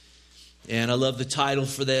And I love the title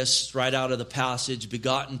for this, right out of the passage,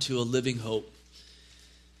 Begotten to a Living Hope.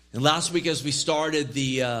 And last week as we started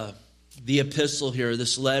the epistle here,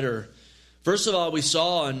 this letter, first of all, we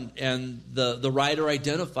saw, and the writer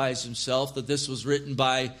identifies himself, that this was written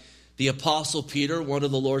by the Apostle Peter, one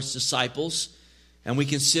of the Lord's disciples. And we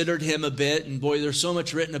considered him a bit, and boy, there's so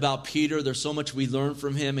much written about Peter. There's so much we learn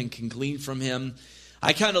from him and can glean from him.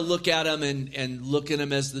 I kind of look at him and look at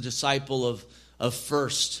him as the disciple of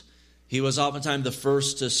first. He was oftentimes the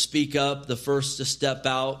first to speak up, the first to step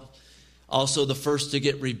out, also the first to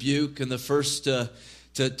get rebuked, and the first to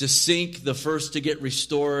sink, the first to get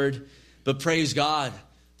restored. But praise God,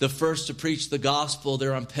 the first to preach the gospel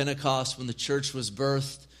there on Pentecost when the church was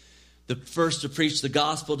birthed. The first to preach the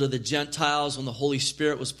gospel to the Gentiles when the Holy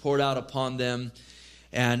Spirit was poured out upon them.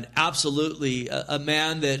 And absolutely a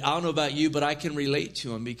man that, I don't know about you, but I can relate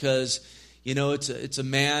to him because, you know, it's a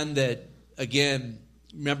man that, again,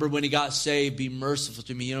 remember when he got saved, be merciful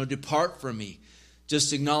to me, depart from me.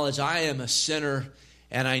 Just acknowledge I am a sinner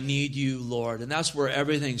and I need you, Lord. And that's where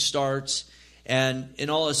everything starts. And in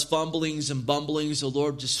all his fumblings and bumblings, the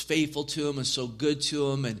Lord just faithful to him and so good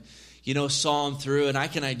to him and, saw him through. And I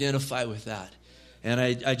can identify with that. And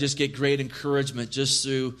I just get great encouragement just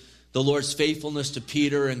through the Lord's faithfulness to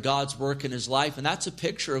Peter and God's work in his life. And that's a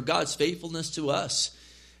picture of God's faithfulness to us.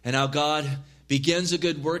 And how God begins a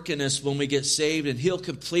good work in us when we get saved, and he'll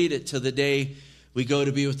complete it to the day we go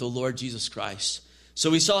to be with the Lord Jesus Christ. So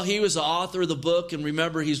we saw he was the author of the book, and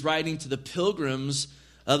remember he's writing to the pilgrims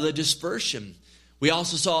of the dispersion. We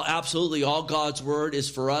also saw absolutely all God's word is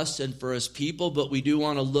for us and for his people, but we do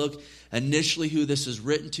want to look initially who this is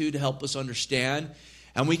written to help us understand.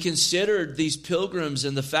 And we considered these pilgrims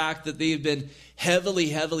and the fact that they had been heavily,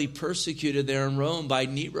 heavily persecuted there in Rome by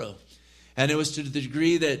Nero. And it was to the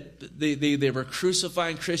degree that they were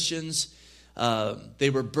crucifying Christians. They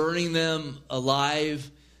were burning them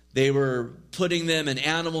alive. They were putting them in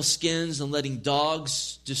animal skins and letting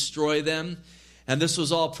dogs destroy them. And this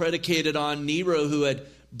was all predicated on Nero, who had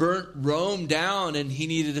burnt Rome down, and he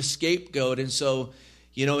needed a scapegoat. And so,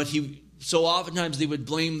 so oftentimes they would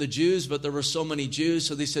blame the Jews, but there were so many Jews.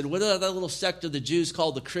 So they said, what about that little sect of the Jews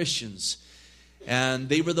called the Christians? And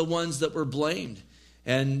they were the ones that were blamed.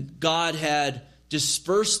 And God had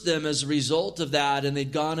dispersed them as a result of that. And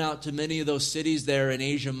they'd gone out to many of those cities there in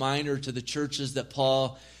Asia Minor to the churches that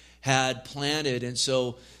Paul had planted. And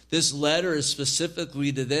so this letter is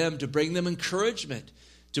specifically to them to bring them encouragement,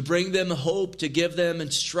 to bring them hope, to give them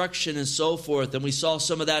instruction and so forth. And we saw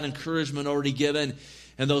some of that encouragement already given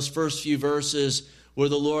in those first few verses where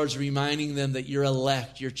the Lord's reminding them that you're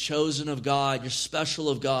elect, you're chosen of God, you're special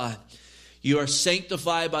of God. You are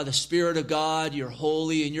sanctified by the Spirit of God. You're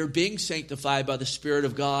holy, and you're being sanctified by the Spirit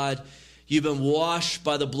of God. You've been washed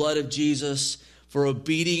by the blood of Jesus for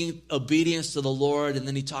obedience to the Lord. And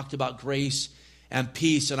then he talked about grace and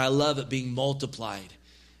peace, and I love it being multiplied.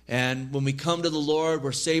 And when we come to the Lord,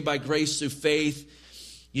 we're saved by grace through faith.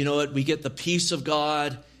 We get the peace of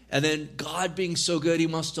God. And then God being so good, he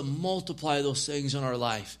wants to multiply those things in our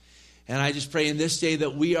life. And I just pray in this day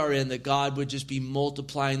that we are in, that God would just be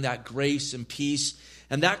multiplying that grace and peace.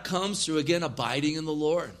 And that comes through, again, abiding in the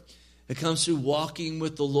Lord. It comes through walking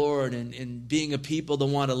with the Lord and being a people that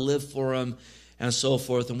want to live for him and so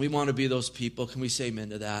forth. And we want to be those people. Can we say amen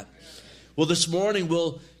to that? Well, this morning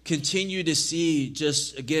we'll continue to see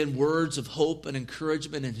just, again, words of hope and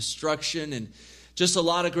encouragement and instruction and just a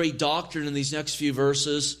lot of great doctrine in these next few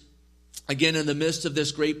verses. Again, in the midst of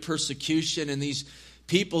this great persecution and these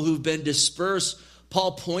people who've been dispersed,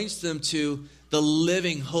 Paul points them to the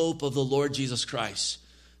living hope of the Lord Jesus Christ.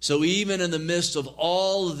 So even in the midst of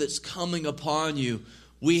all that's coming upon you,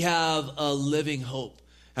 we have a living hope.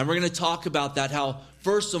 And we're going to talk about that, how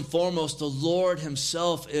first and foremost, the Lord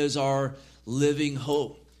himself is our living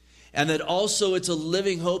hope. And that also it's a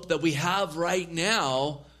living hope that we have right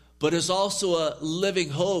now, but it's also a living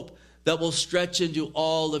hope that will stretch into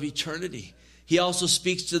all of eternity. He also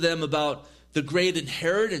speaks to them about the great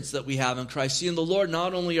inheritance that we have in Christ. See, in the Lord,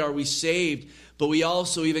 not only are we saved, but we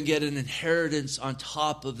also even get an inheritance on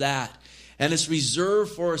top of that. And it's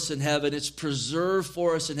reserved for us in heaven. It's preserved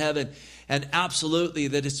for us in heaven. And absolutely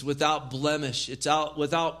that it's without blemish. It's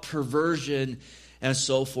without perversion and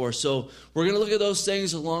so forth. So we're going to look at those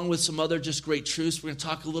things along with some other just great truths. We're going to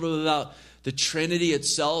talk a little bit about the Trinity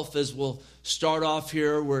itself as we'll start off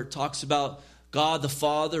here, where it talks about God the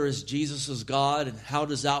Father as Jesus is God, and how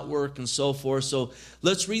does that work and so forth. So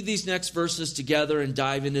let's read these next verses together and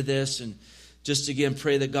dive into this, and just again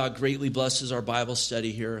pray that God greatly blesses our Bible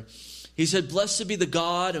study here. He said, "Blessed be the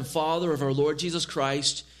God and Father of our Lord Jesus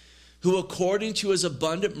Christ, who according to his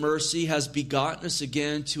abundant mercy has begotten us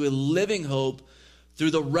again to a living hope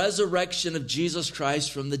through the resurrection of Jesus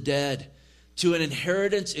Christ from the dead, to an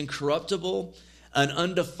inheritance incorruptible and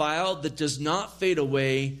undefiled that does not fade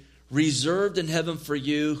away, reserved in heaven for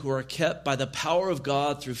you who are kept by the power of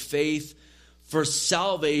God through faith for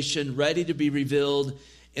salvation, ready to be revealed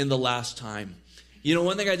in the last time. You know,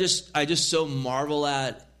 one thing I just so marvel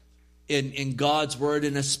at in God's word,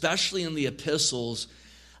 and especially in the epistles,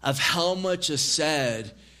 of how much is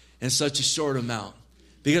said in such a short amount.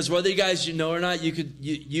 Because whether you guys know or not, you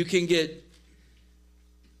can get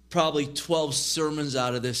probably 12 sermons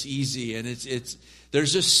out of this easy, and it's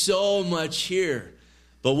there's just so much here.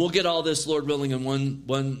 But we'll get all this, Lord willing, in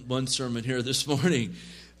one sermon here this morning.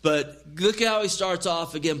 But look at how he starts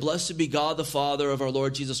off again. Blessed be God the Father of our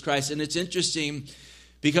Lord Jesus Christ. And it's interesting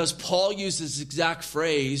because Paul uses this exact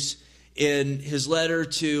phrase in his letter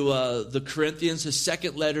to the Corinthians, his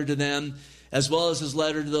second letter to them, as well as his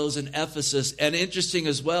letter to those in Ephesus. And interesting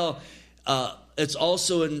as well, it's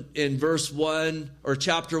also in verse 1 or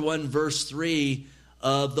chapter 1, verse 3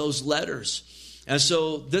 of those letters. And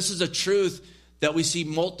so this is a truth that we see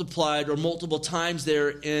multiplied or multiple times there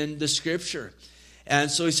in the scripture. And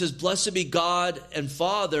so he says, blessed be God and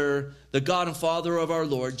Father, the God and Father of our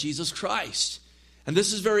Lord Jesus Christ. And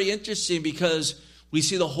this is very interesting because we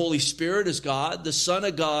see the Holy Spirit is God, the Son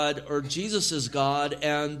of God, or Jesus is God,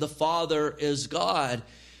 and the Father is God.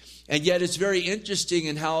 And yet it's very interesting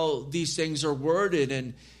in how these things are worded.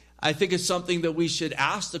 And I think it's something that we should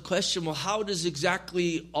ask the question, well, how does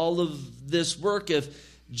exactly all of this work? If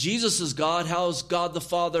Jesus is God, how is God the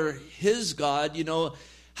Father his God? You know,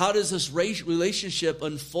 how does this relationship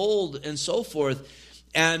unfold and so forth?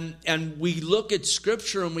 And we look at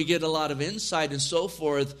Scripture and we get a lot of insight and so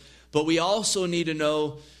forth. But we also need to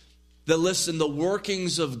know that, listen, the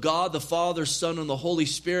workings of God, the Father, Son, and the Holy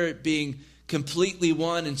Spirit being completely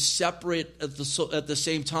one and separate at the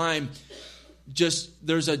same time, just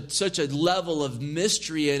there's such a level of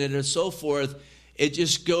mystery in it and so forth. It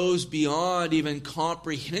just goes beyond even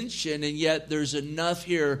comprehension, and yet there's enough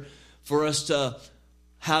here for us to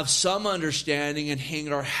have some understanding and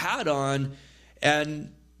hang our hat on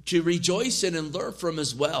and to rejoice in and learn from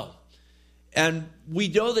as well. And we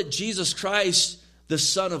know that Jesus Christ, the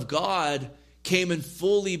Son of God, came and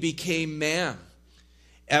fully became man.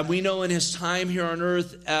 And we know in his time here on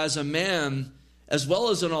earth as a man, as well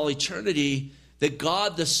as in all eternity, that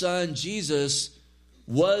God the Son, Jesus,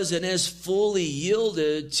 was and is fully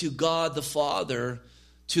yielded to God the Father,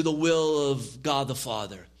 to the will of God the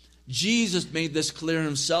Father. Jesus made this clear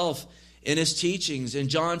himself in his teachings. In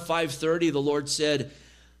John 5:30, the Lord said,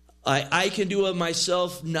 I can do of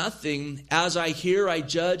myself nothing. As I hear, I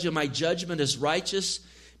judge, and my judgment is righteous,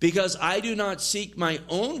 because I do not seek my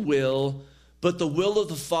own will, but the will of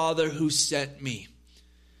the Father who sent me.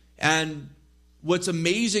 And what's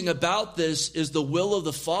amazing about this is the will of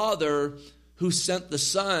the Father who sent the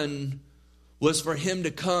Son was for him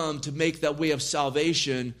to come to make that way of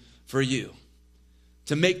salvation for you,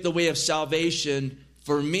 to make the way of salvation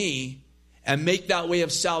for me, and make that way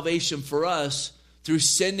of salvation for us through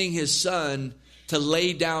sending his Son to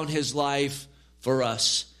lay down his life for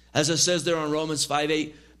us. As it says there in Romans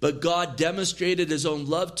 5:8, but God demonstrated his own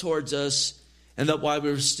love towards us, and that while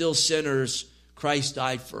we were still sinners, Christ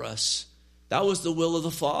died for us. That was the will of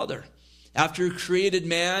the Father. After he created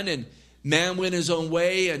man, and man went his own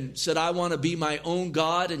way and said, I want to be my own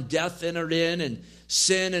God, and death entered in, and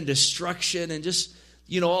sin and destruction, and just,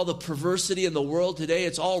 you know, all the perversity in the world today,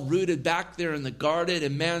 it's all rooted back there in the garden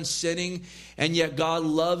and man sinning. And yet God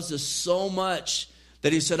loves us so much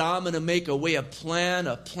that he said, I'm going to make a plan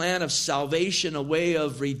of salvation, a way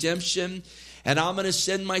of redemption. And I'm going to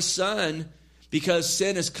send my Son, because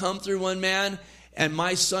sin has come through one man, and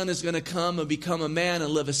my Son is going to come and become a man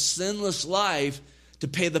and live a sinless life to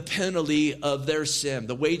pay the penalty of their sin.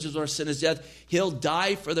 The wages of our sin is death. He'll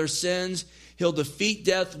die for their sins. He'll defeat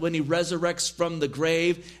death when he resurrects from the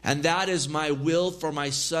grave. And that is my will for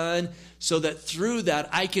my Son, so that through that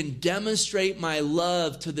I can demonstrate my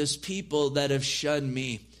love to this people that have shunned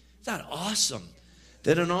me. Isn't that awesome?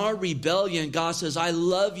 That in our rebellion, God says, I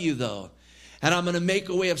love you though. And I'm going to make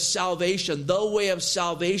a way of salvation, the way of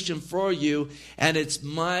salvation for you. And it's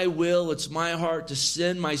my will, it's my heart to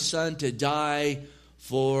send my Son to die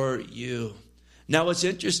for you. Now what's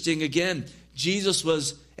interesting, again, Jesus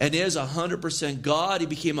was and is 100% God. He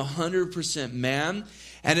became 100% man.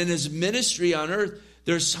 And in his ministry on earth,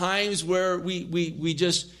 there's times where we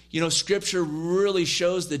just, Scripture really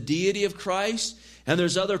shows the deity of Christ. And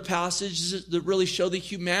there's other passages that really show the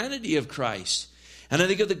humanity of Christ. And I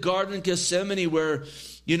think of the Garden of Gethsemane where,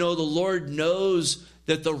 the Lord knows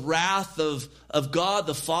that the wrath of God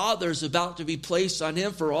the Father is about to be placed on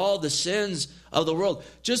him for all the sins of the world.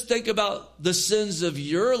 Just think about the sins of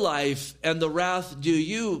your life and the wrath due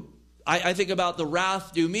you. I think about the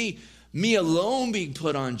wrath due me alone being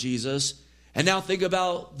put on Jesus. And now think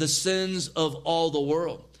about the sins of all the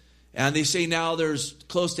world. And they say now there's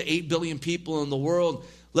close to 8 billion people in the world.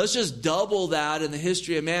 Let's just double that in the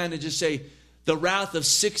history of man and just say the wrath of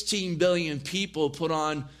 16 billion people put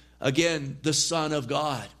on, again, the Son of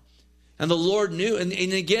God. And the Lord knew, and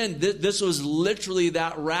again, this was literally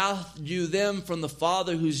that wrath due them from the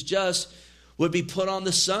Father who's just would be put on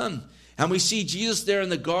the Son. And we see Jesus there in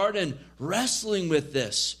the garden wrestling with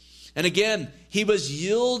this. And again, he was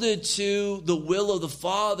yielded to the will of the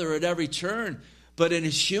Father at every turn. But in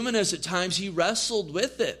his humanness at times, he wrestled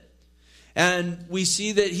with it. And we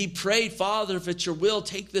see that he prayed, Father, if it's your will,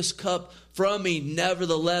 take this cup from me.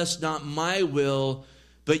 Nevertheless, not my will,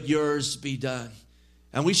 but yours be done.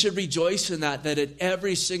 And we should rejoice in that at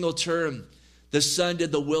every single turn, the Son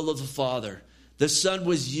did the will of the Father. The Son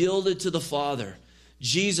was yielded to the Father.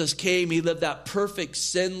 Jesus came, he lived that perfect,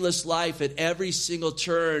 sinless life at every single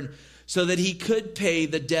turn so that he could pay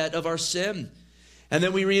the debt of our sin. And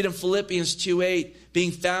then we read in Philippians 2:8,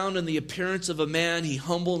 being found in the appearance of a man, he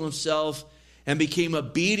humbled himself and became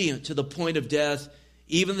obedient to the point of death,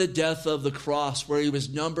 even the death of the cross, where he was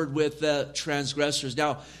numbered with the transgressors.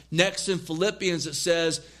 Now, next in Philippians it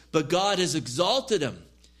says, but God has exalted him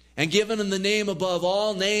and given him the name above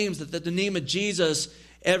all names, that at the name of Jesus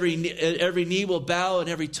every knee will bow and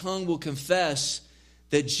every tongue will confess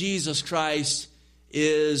that Jesus Christ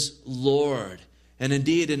is Lord. And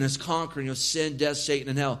indeed, in his conquering of sin, death, Satan,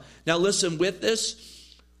 and hell. Now listen, with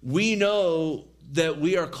this, we know that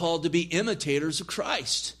we are called to be imitators of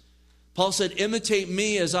Christ. Paul said, imitate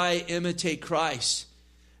me as I imitate Christ.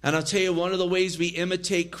 And I'll tell you, one of the ways we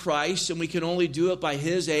imitate Christ, and we can only do it by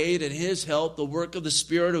his aid and his help, the work of the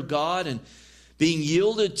Spirit of God, and being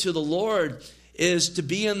yielded to the Lord, is to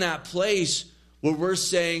be in that place where we're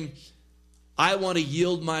saying, I want to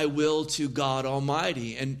yield my will to God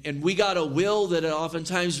Almighty. And we got a will that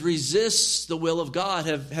oftentimes resists the will of God.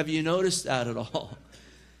 Have you noticed that at all?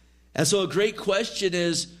 And so a great question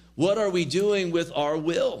is, what are we doing with our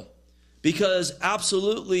will? Because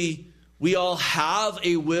absolutely, we all have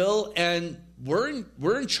a will and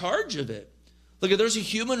we're in charge of it. Look, there's a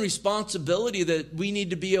human responsibility that we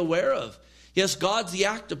need to be aware of. Yes, God's the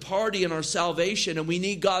active party in our salvation, and we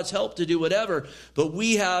need God's help to do whatever. But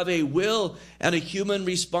we have a will and a human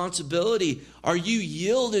responsibility. Are you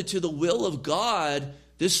yielded to the will of God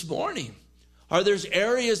this morning? Are there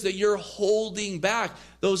areas that you're holding back?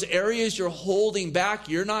 Those areas you're holding back,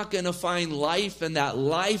 you're not going to find life, and that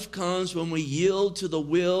life comes when we yield to the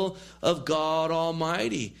will of God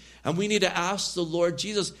Almighty. And we need to ask the Lord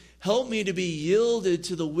Jesus, help me to be yielded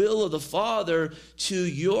to the will of the Father, to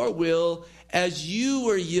your will, as you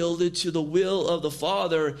were yielded to the will of the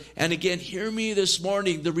Father. And again, hear me this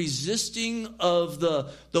morning. The resisting of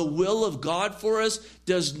the will of God for us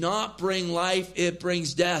does not bring life. It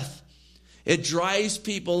brings death. It dries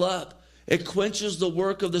people up. It quenches the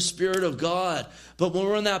work of the Spirit of God. But when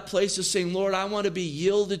we're in that place of saying, Lord, I want to be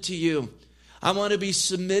yielded to you. I want to be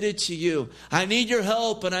submitted to you. I need your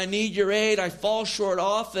help and I need your aid. I fall short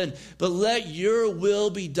often, but let your will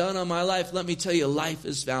be done on my life. Let me tell you, life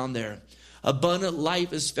is found there. Abundant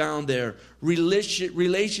life is found there.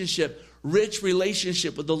 Relationship, rich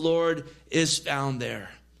relationship with the Lord is found there.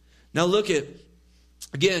 Now look at,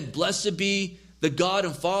 again, blessed be the God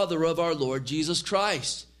and Father of our Lord Jesus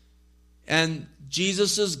Christ. And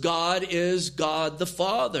Jesus' God is God the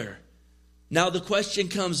Father. Now the question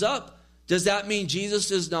comes up, does that mean Jesus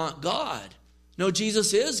is not God? No,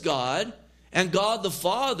 Jesus is God. And God the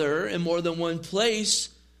Father, in more than one place,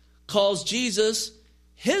 calls Jesus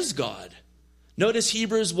his God. Notice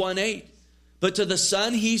Hebrews 1:8. But to the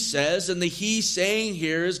Son he says, and the he saying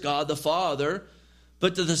here is God the Father.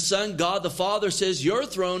 But to the Son, God the Father says, your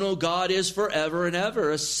throne, O God, is forever and ever.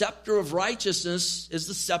 A scepter of righteousness is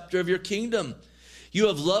the scepter of your kingdom. You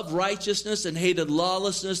have loved righteousness and hated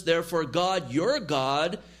lawlessness. Therefore, God, your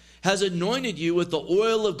God, has anointed you with the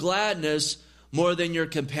oil of gladness more than your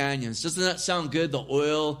companions. Doesn't that sound good? The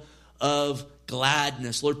oil of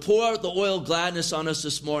gladness. Lord, pour out the oil of gladness on us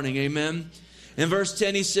this morning. Amen. In verse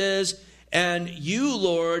 10, he says, and you,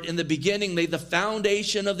 Lord, in the beginning laid the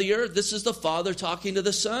foundation of the earth. This is the Father talking to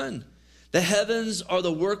the Son. The heavens are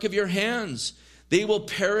the work of your hands. They will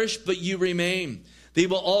perish, but you remain. They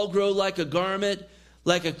will all grow like a garment,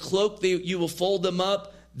 like a cloak. You will fold them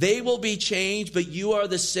up. They will be changed, but you are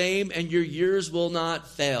the same, and your years will not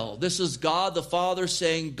fail. This is God the Father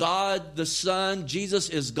saying, God the Son, Jesus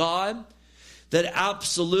is God. That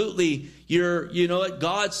absolutely, you know what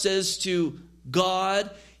God says to God?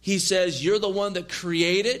 He says, you're the one that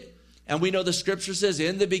created. And we know the scripture says,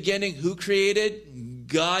 in the beginning, who created?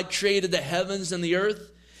 God created the heavens and the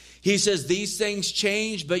earth. He says, these things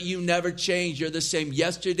change, but you never change. You're the same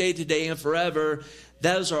yesterday, today, and forever.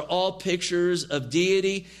 Those are all pictures of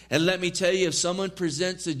deity. And let me tell you, if someone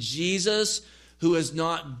presents a Jesus who is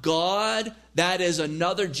not God, that is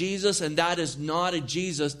another Jesus, and that is not a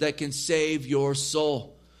Jesus that can save your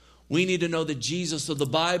soul. We need to know the Jesus of the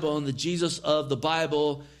Bible, and the Jesus of the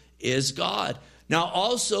Bible is God. Now,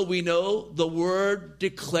 also, we know the Word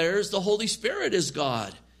declares the Holy Spirit is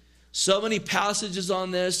God. So many passages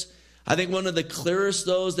on this. I think one of the clearest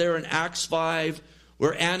those there in Acts 5,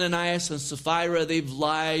 where Ananias and Sapphira, they've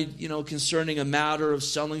lied, concerning a matter of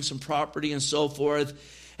selling some property and so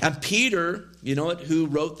forth. And Peter, who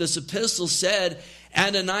wrote this epistle, said,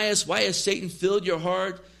 Ananias, why has Satan filled your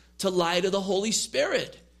heart to lie to the Holy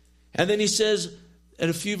Spirit? And then he says, in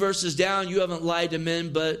a few verses down, you haven't lied to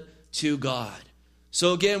men, but to God.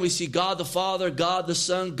 So again, we see God the Father, God the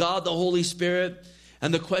Son, God the Holy Spirit.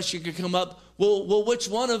 And the question could come up, well, which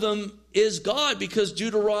one of them is God? Because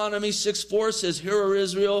Deuteronomy 6:4 says, hear, O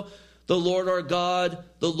Israel, the Lord our God,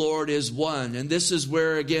 the Lord is one. And this is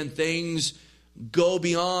where, again, things go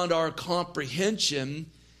beyond our comprehension,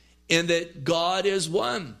 in that God is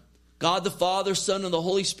one. God the Father, Son, and the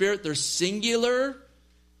Holy Spirit, they're singular,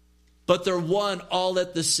 but they're one all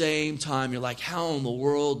at the same time. You're like, how in the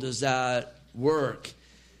world does that work?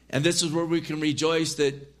 And this is where we can rejoice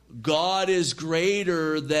that God is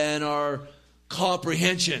greater than our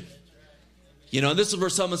comprehension. This is where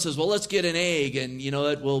someone says, well, let's get an egg, and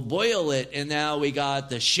we'll boil it, and now we got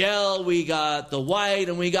the shell, we got the white,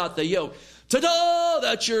 and we got the yolk. Ta-da!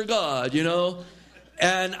 That's your God,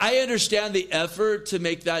 And I understand the effort to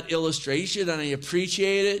make that illustration, and I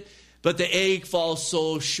appreciate it, but the egg falls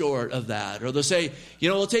so short of that. Or they'll say,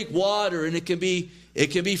 we'll take water, and it can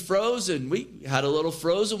be frozen. We had a little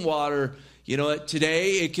frozen water.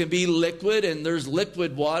 Today it can be liquid, and there's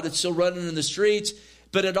liquid water. It's still running in the streets,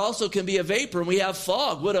 but it also can be a vapor, and we have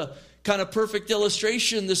fog. What a kind of perfect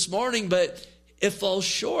illustration this morning, but it falls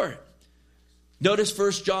short. Notice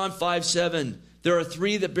 1 John 5:7. There are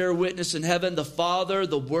three that bear witness in heaven, the Father,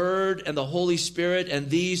 the Word, and the Holy Spirit, and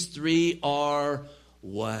these three are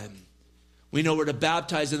one. We know we're to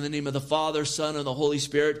baptize in the name of the Father, Son, and the Holy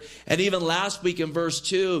Spirit. And even last week in verse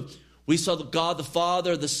 2, we saw God the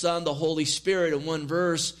Father, the Son, the Holy Spirit in one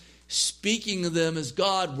verse, speaking of them as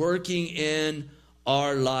God working in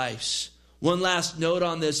our lives. One last note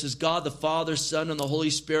on this is God the Father, Son, and the Holy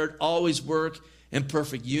Spirit always work in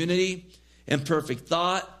perfect unity, in perfect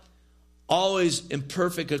thought, always in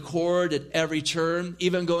perfect accord at every turn.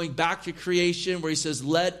 Even going back to creation where he says,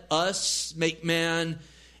 let us make man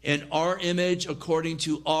in our image according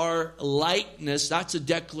to our likeness. That's a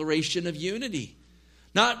declaration of unity.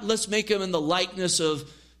 Not let's make him in the likeness of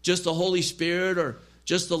just the Holy Spirit or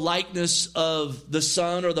just the likeness of the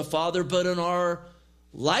Son or the Father, but in our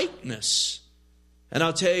likeness. And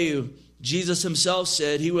I'll tell you, Jesus himself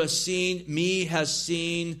said, he who has seen me has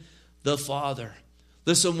seen the Father.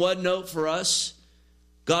 Listen, one note for us.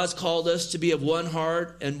 God's called us to be of one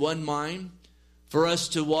heart and one mind, for us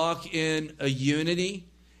to walk in a unity.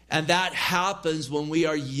 And that happens when we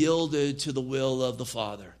are yielded to the will of the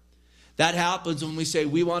Father. That happens when we say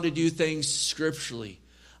we want to do things scripturally.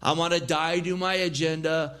 I want to die to my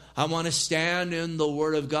agenda. I want to stand in the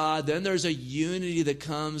Word of God. Then there's a unity that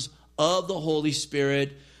comes of the Holy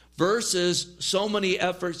Spirit versus so many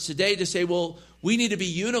efforts today to say, well, we need to be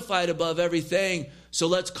unified above everything. So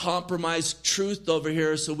let's compromise truth over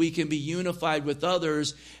here so we can be unified with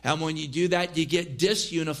others. And when you do that, you get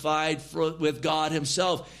disunified with God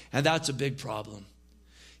himself. And that's a big problem.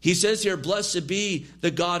 He says here, blessed be the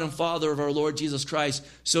God and Father of our Lord Jesus Christ.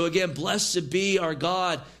 So again, blessed be our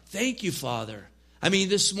God. Thank you, Father. I mean,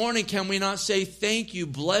 this morning, can we not say thank you,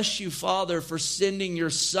 bless you, Father, for sending your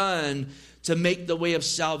Son to make the way of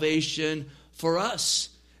salvation for us?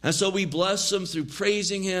 And so we bless him through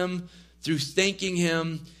praising him, through thanking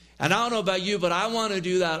him. And I don't know about you, but I want to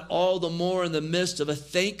do that all the more in the midst of a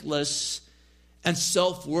thankless and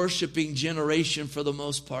self-worshiping generation for the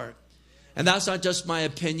most part. And that's not just my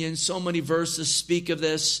opinion. So many verses speak of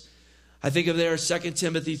this. I think of there 2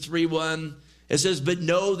 Timothy 3:1. It says, but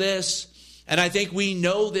know this. And I think we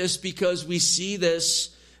know this because we see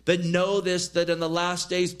this. But know this, that in the last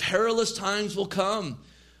days, perilous times will come.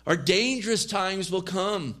 Or dangerous times will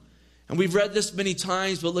come. And we've read this many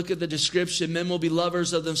times, but look at the description. Men will be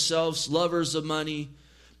lovers of themselves, lovers of money,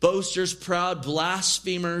 boasters, proud,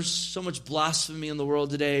 blasphemers. So much blasphemy in the world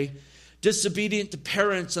today. disobedient to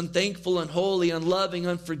parents, unthankful, unholy, unloving,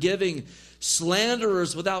 unforgiving,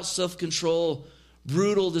 slanderers without self-control,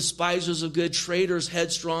 brutal, despisers of good, traitors,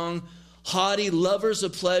 headstrong, haughty, lovers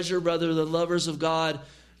of pleasure rather than lovers of God.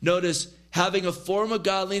 Notice, having a form of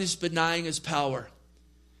godliness, but denying its power.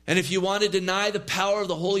 And if you want to deny the power of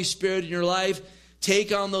the Holy Spirit in your life,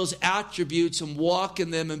 take on those attributes and walk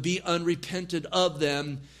in them and be unrepentant of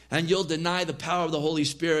them, and you'll deny the power of the Holy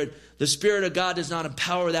Spirit. The Spirit of God does not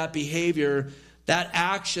empower that behavior, that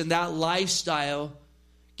action, that lifestyle.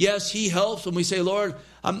 Yes, He helps when we say, Lord,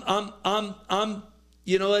 I'm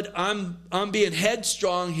being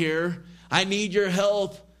headstrong here. I need your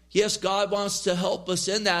help. Yes, God wants to help us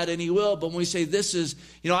in that, and He will. But when we say this is,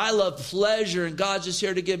 I love pleasure, and God's just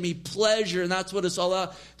here to give me pleasure, and that's what it's all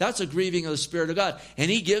about, that's a grieving of the Spirit of God.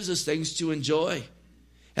 And He gives us things to enjoy.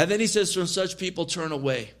 And then He says, from such people turn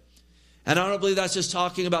away. And I don't believe that's just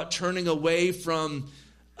talking about turning away from,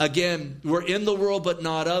 again, we're in the world but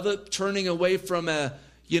not of it, turning away from a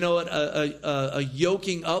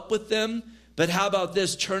yoking up with them. But how about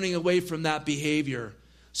this, turning away from that behavior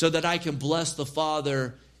so that I can bless the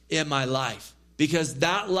Father in my life? Because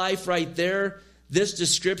that life right there, this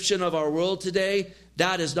description of our world today,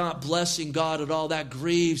 that is not blessing God at all. That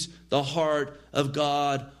grieves the heart of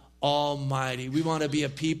God Almighty. We want to be a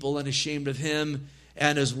people unashamed of Him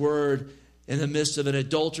and His word in the midst of an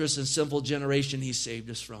adulterous and sinful generation He saved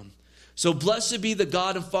us from. So blessed be the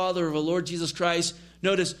God and Father of our Lord Jesus Christ.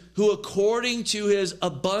 Notice, who according to His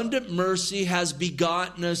abundant mercy has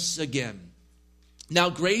begotten us again. Now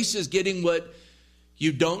grace is getting what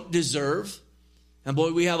you don't deserve. And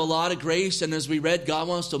boy, we have a lot of grace. And as we read, God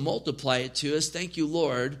wants to multiply it to us. Thank you,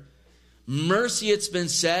 Lord. Mercy, it's been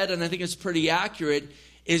said, and I think it's pretty accurate,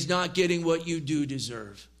 is not getting what you do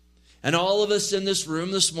deserve. And all of us in this room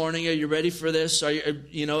this morning, are you ready for this?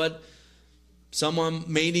 You know what? Someone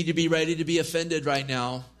may need to be ready to be offended right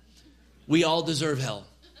now. We all deserve hell.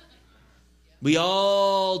 We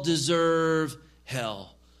all deserve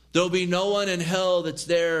hell. There'll be no one in hell that's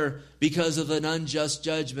there because of an unjust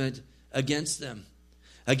judgment against them.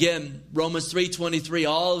 Again, Romans 3:23,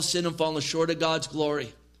 all have sinned and fallen short of God's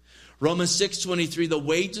glory. Romans 6:23, the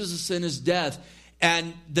wages of sin is death.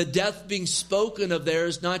 And the death being spoken of there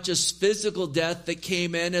is not just physical death that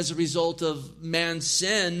came in as a result of man's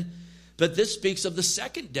sin, but this speaks of the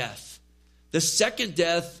second death. The second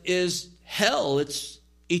death is hell. It's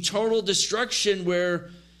eternal destruction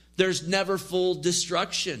where there's never full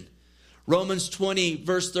destruction. Romans 20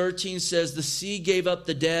 verse 13 says, the sea gave up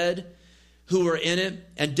the dead who were in it,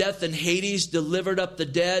 and death and Hades delivered up the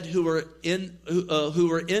dead who were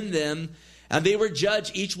in them. And they were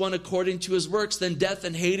judged, each one according to his works. Then death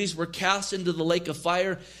and Hades were cast into the lake of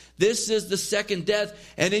fire. This is the second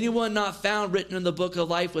death. And anyone not found written in the book of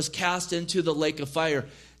life was cast into the lake of fire.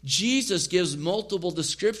 Jesus gives multiple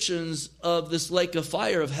descriptions of this lake of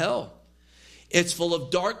fire, of hell. It's full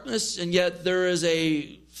of darkness, and yet there is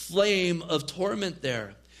a flame of torment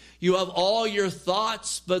there. You have all your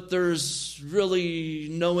thoughts, but there's really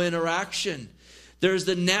no interaction. There's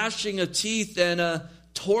the gnashing of teeth and a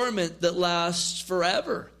torment that lasts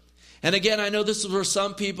forever. And again, I know this is where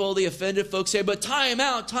some people, the offended folks, say, but time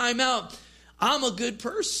out. I'm a good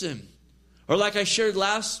person. Or like I shared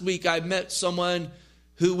last week, I met someone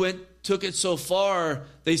who took it so far,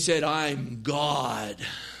 they said, I'm God.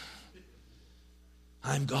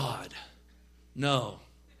 I'm God. No,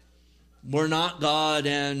 we're not God,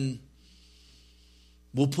 and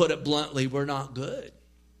we'll put it bluntly, we're not good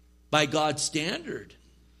by God's standard.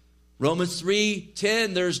 Romans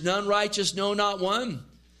 3:10, there's none righteous, no, not one.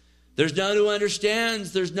 There's none who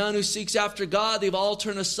understands. There's none who seeks after God. They've all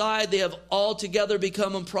turned aside. They have altogether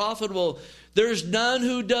become unprofitable. There's none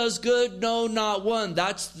who does good, no, not one.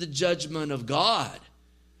 That's the judgment of God.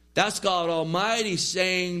 That's God Almighty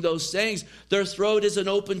saying those things. Their throat is an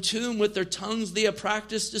open tomb. With their tongues they have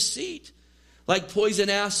practiced deceit. Like poison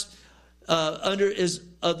asp,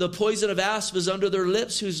 the poison of asp is under their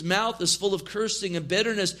lips, whose mouth is full of cursing and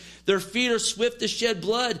bitterness. Their feet are swift to shed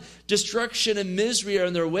blood. Destruction and misery are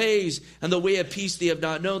in their ways, and the way of peace they have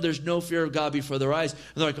not known. There's no fear of God before their eyes. And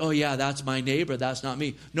they're like, oh yeah, that's my neighbor. That's not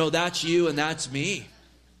me. No, that's you and that's me.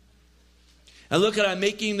 And look, I'm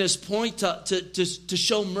making this point to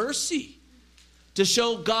show mercy, to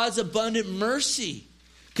show God's abundant mercy,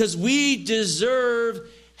 because we deserve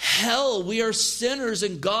hell. We are sinners,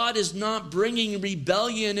 and God is not bringing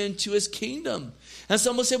rebellion into His kingdom. And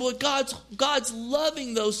some will say, well, God's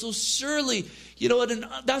loving though, so surely, You know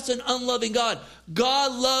what? That's an unloving God.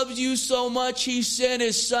 God loves you so much, he sent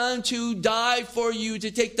his son to die for you, to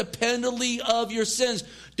take the penalty of your sins.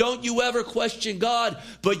 Don't you ever question God,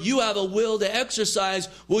 but you have a will to exercise.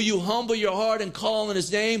 Will you humble your heart and call on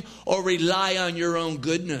his name, or rely on your own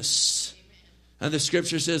goodness? And the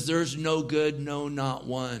scripture says there's no good, no, not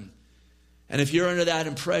one. And if you're under that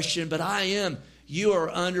impression, but I am, you are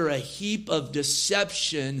under a heap of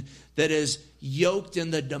deception that is yoked in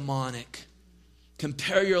the demonic.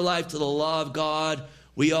 Compare your life to the law of God.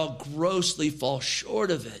 We all grossly fall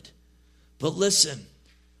short of it. But listen,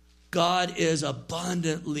 God is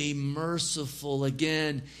abundantly merciful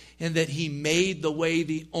again, in that he made the way,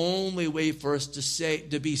 the only way for us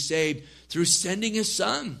to be saved, through sending his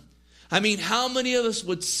son. I mean, how many of us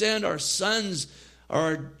would send our sons,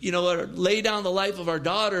 or lay down the life of our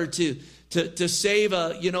daughter to save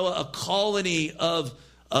a colony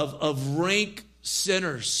of rank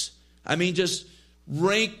sinners? I mean, just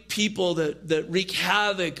rank people that wreak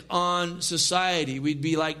havoc on society. We'd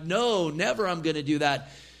be like, no, never, I'm going to do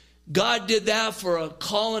that. God did that for a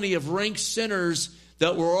colony of rank sinners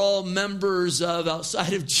that were all members of,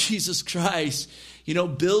 outside of Jesus Christ,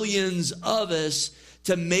 billions of us,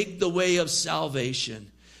 to make the way of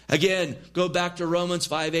salvation. Again, go back to Romans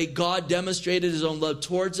 5:8. God demonstrated his own love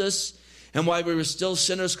towards us, and while we were still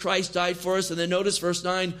sinners, Christ died for us. And then notice verse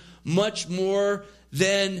 9, much more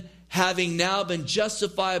than having now been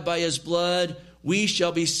justified by his blood, we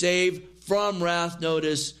shall be saved from wrath,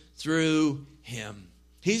 notice, through him.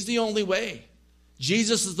 He's the only way.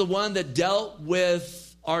 Jesus is the one that dealt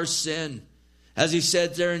with our sin. As he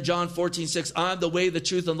said there in John 14:6, I'm the way, the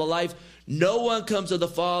truth, and the life. No one comes to the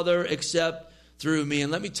Father except through me.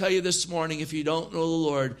 And let me tell you this morning, if you don't know the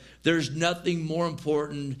Lord, there's nothing more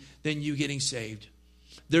important than you getting saved.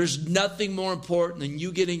 There's nothing more important than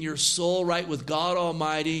you getting your soul right with God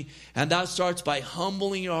Almighty. And that starts by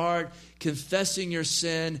humbling your heart, confessing your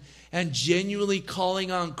sin, and genuinely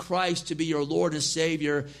calling on Christ to be your Lord and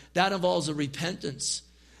Savior. That involves a repentance.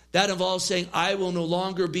 That involves saying, I will no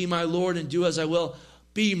longer be my Lord and do as I will.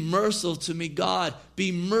 Be merciful to me, God.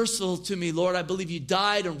 Be merciful to me, Lord. I believe you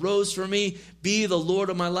died and rose for me. Be the Lord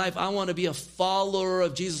of my life. I want to be a follower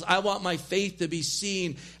of Jesus. I want my faith to be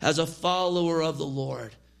seen as a follower of the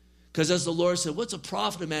Lord. Because as the Lord said, what's a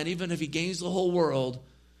profit of man, even if he gains the whole world,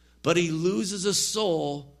 but he loses his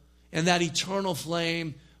soul in that eternal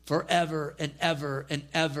flame forever and ever and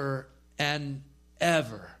ever and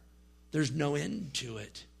ever. There's no end to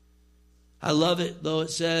it. I love it, though. It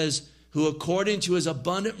says, who according to his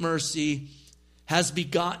abundant mercy has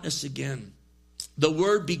begotten us again. The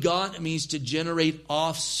word begotten means to generate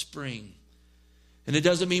offspring. And it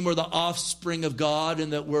doesn't mean we're the offspring of God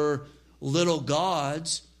and that we're little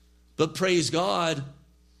gods. But praise God,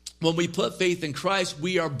 when we put faith in Christ,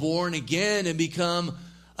 we are born again and become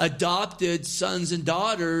adopted sons and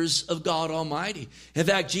daughters of God Almighty. In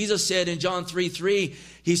fact, Jesus said in John 3:3,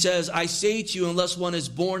 he says, I say to you, unless one is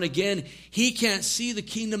born again, he can't see the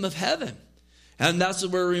kingdom of heaven. And that's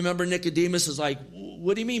where, remember, Nicodemus is like,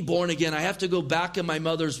 what do you mean born again? I have to go back in my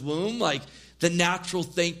mother's womb, like the natural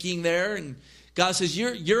thinking there. And God says,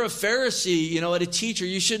 you're a Pharisee, and a teacher.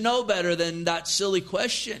 You should know better than that silly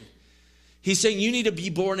question. He's saying you need to be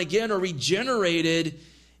born again or regenerated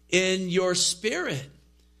in your spirit.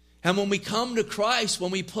 And when we come to Christ,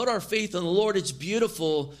 when we put our faith in the Lord, it's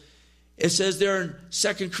beautiful. It says there in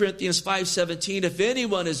 2 Corinthians 5:17, if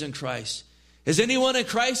anyone is in Christ. Is anyone in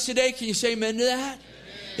Christ today? Can you say amen to that?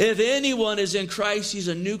 Amen. If anyone is in Christ, he's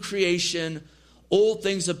a new creation. Old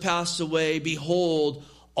things have passed away. Behold,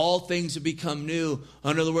 all things have become new.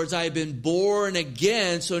 In other words, I have been born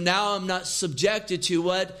again. So now I'm not subjected to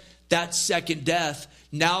what? That second death.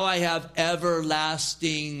 Now I have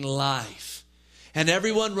everlasting life. And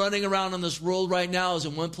everyone running around in this world right now is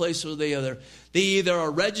in one place or the other. They either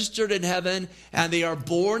are registered in heaven and they are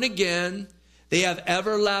born again, they have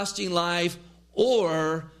everlasting life,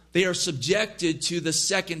 or they are subjected to the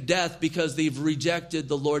second death because they've rejected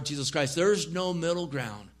the Lord Jesus Christ. There's no middle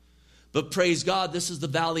ground. But praise God, this is the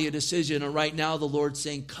valley of decision. And right now the Lord's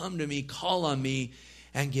saying, come to me, call on me,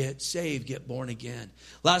 and get saved, get born again.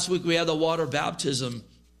 Last week we had the water baptism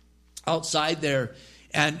outside there.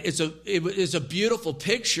 And it's a beautiful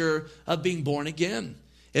picture of being born again.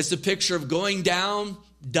 It's the picture of going down,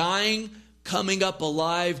 dying, coming up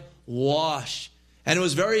alive, washed. And it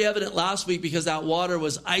was very evident last week because that water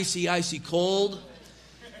was icy, icy cold.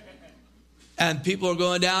 And people are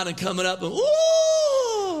going down and coming up and,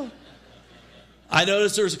 ooh! I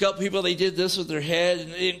noticed there was a couple people, they did this with their head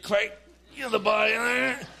and they didn't quite get the body.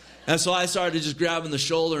 And so I started just grabbing the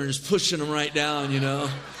shoulder and just pushing them right down,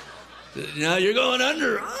 Now you're going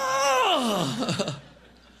under. Oh! Oh.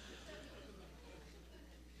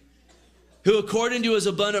 Who according to his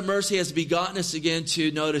abundant mercy has begotten us again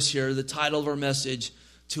to, notice here, the title of our message,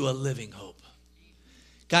 to a living hope.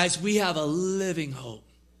 Guys, we have a living hope.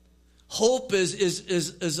 Hope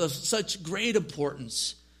is of such great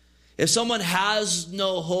importance. If someone has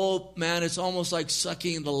no hope, man, it's almost like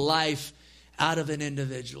sucking the life out of an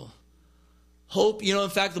individual. Hope, in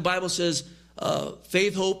fact, the Bible says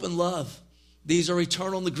faith, hope, and love. These are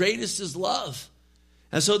eternal, and the greatest is love.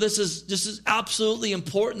 And so this is absolutely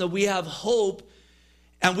important that we have hope,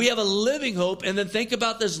 and we have a living hope. And then think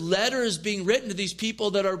about this letter is being written to these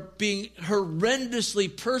people that are being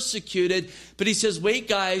horrendously persecuted. But he says, wait,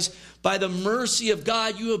 guys, by the mercy of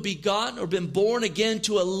God, you have begotten or been born again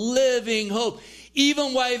to a living hope.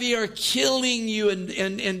 Even while they are killing you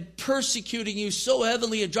and persecuting you so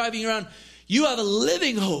heavily and driving you around, you have a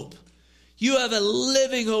living hope. You have a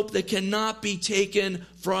living hope that cannot be taken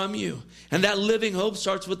from you. And that living hope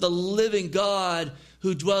starts with the living God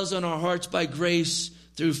who dwells in our hearts by grace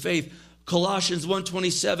through faith. Colossians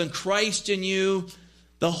 1:27, Christ in you,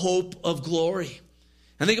 the hope of glory.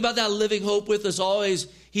 And think about that living hope with us always.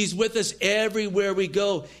 He's with us everywhere we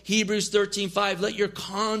go. Hebrews 13:5, let your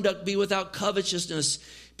conduct be without covetousness.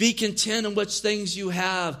 Be content in which things you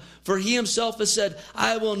have. For he himself has said,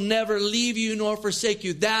 I will never leave you nor forsake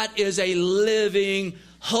you. That is a living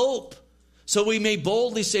hope. So we may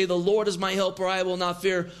boldly say, the Lord is my helper, I will not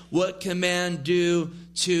fear. What can man do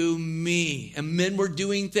to me? And men were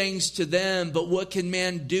doing things to them, but what can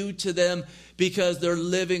man do to them? Because their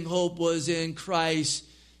living hope was in Christ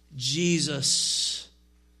Jesus.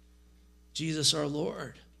 Jesus our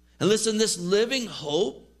Lord. And listen, this living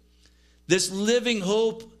hope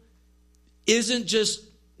isn't just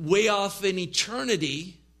way off in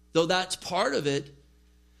eternity, though that's part of it.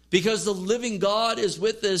 Because the living God is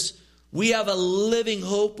with us. We have a living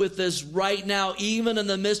hope with us right now, even in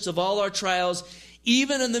the midst of all our trials,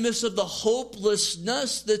 even in the midst of the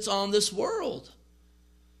hopelessness that's on this world.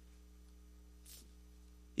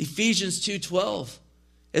 Ephesians 2:12.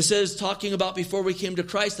 It says, talking about before we came to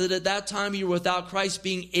Christ, that at that time you were without Christ,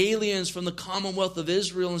 being aliens from the commonwealth of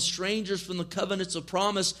Israel and strangers from the covenants of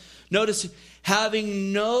promise. Notice,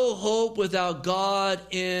 having no hope without God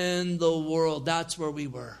in the world. That's where we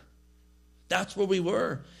were. That's where we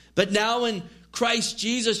were. But now in Christ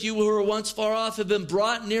Jesus, you who were once far off have been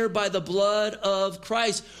brought near by the blood of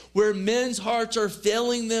Christ. Where men's hearts are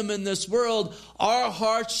failing them in this world, our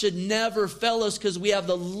hearts should never fail us, because we have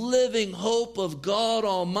the living hope of God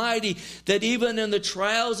Almighty, that even in the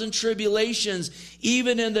trials and tribulations,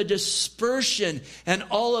 even in the dispersion and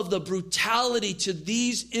all of the brutality to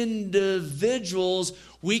these individuals,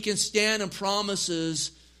 we can stand in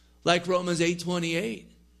promises like Romans 8:28.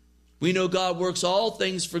 We know God works all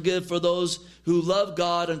things for good for those who love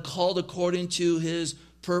God and called according to his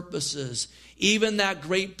purposes. Even that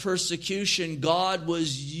great persecution, God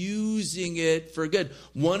was using it for good.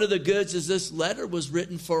 One of the goods is this letter was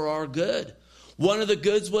written for our good. One of the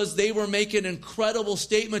goods was they were making an incredible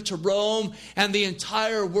statement to Rome and the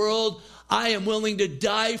entire world. I am willing to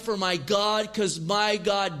die for my God because my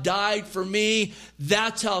God died for me.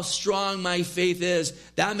 That's how strong my faith is.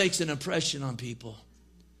 That makes an impression on people.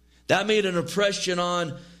 That made an impression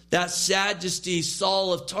on that Sadducee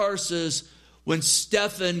Saul of Tarsus when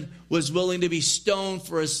Stephen was willing to be stoned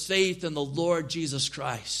for his faith in the Lord Jesus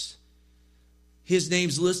Christ. His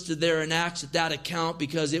name's listed there in Acts at that account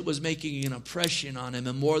because it was making an impression on him.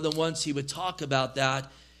 And more than once he would talk about that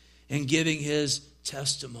and giving his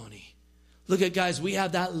testimony. Look at, guys, we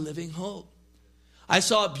have that living hope. I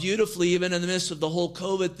saw it beautifully even in the midst of the whole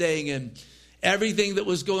COVID thing and everything that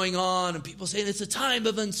was going on, and people saying it's a time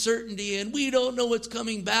of uncertainty and we don't know what's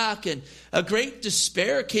coming back. And a great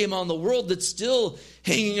despair came on the world that's still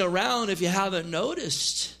hanging around if you haven't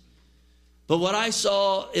noticed. But what I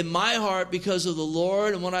saw in my heart because of the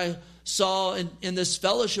Lord and what I saw in this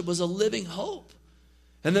fellowship was a living hope.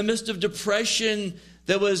 In the midst of depression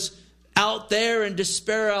that was out there and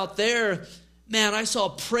despair out there, man, I saw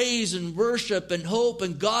praise and worship and hope,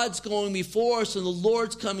 and God's going before us, and the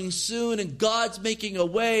Lord's coming soon, and God's making a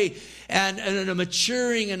way, and a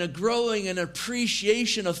maturing and a growing and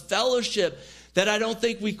appreciation of fellowship that I don't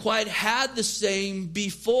think we quite had the same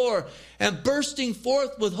before. And bursting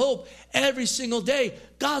forth with hope every single day.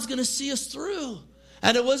 God's going to see us through.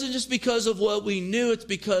 And it wasn't just because of what we knew, it's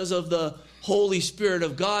because of the Holy Spirit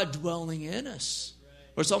of God dwelling in us.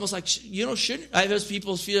 Or it's almost like, shouldn't I have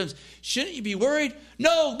people's feelings? Shouldn't you be worried?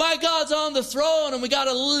 No, my God's on the throne and we got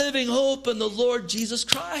a living hope in the Lord Jesus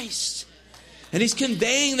Christ. And he's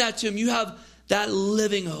conveying that to him. You have that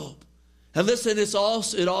living hope. And listen, it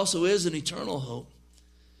also is an eternal hope.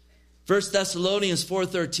 1 Thessalonians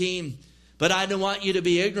 4:13, but I don't want you to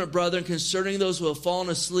be ignorant, brethren, concerning those who have fallen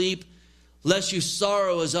asleep, lest you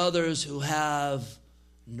sorrow as others who have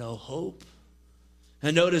no hope.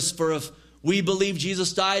 And notice, for if we believe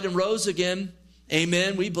Jesus died and rose again,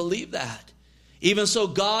 amen, we believe that. Even so,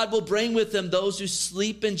 God will bring with him those who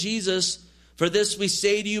sleep in Jesus. For this we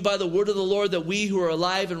say to you by the word of the Lord, that we who are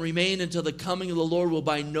alive and remain until the coming of the Lord will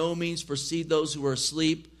by no means precede those who are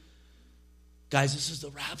asleep. Guys, this is the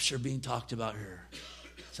rapture being talked about here.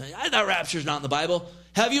 So, I thought rapture's not in the Bible.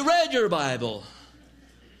 Have you read your Bible?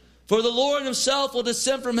 For the Lord himself will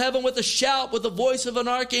descend from heaven with a shout, with the voice of an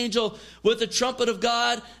archangel, with the trumpet of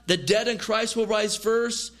God. The dead in Christ will rise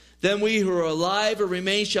first. Then we who are alive or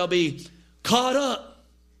remain shall be caught up.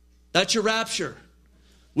 That's your rapture.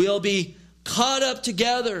 We'll be caught up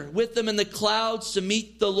together with them in the clouds to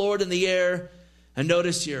meet the Lord in the air. And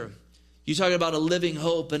notice here, you're talking about a living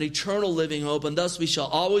hope, an eternal living hope. And thus we shall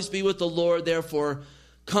always be with the Lord. Therefore,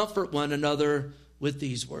 comfort one another with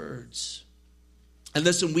these words. And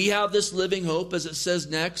listen, we have this living hope, as it says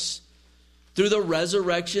next, through the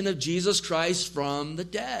resurrection of Jesus Christ from the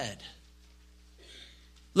dead.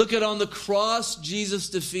 Look at, on the cross, Jesus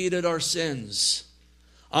defeated our sins.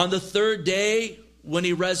 On the third day, when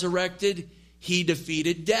he resurrected, he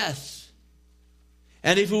defeated death.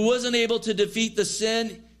 And if he wasn't able to defeat the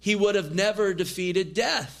sin, he would have never defeated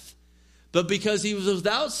death. But because he was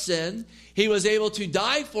without sin, he was able to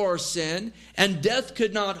die for our sin, and death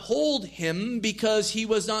could not hold him because he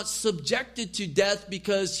was not subjected to death,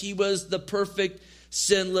 because he was the perfect,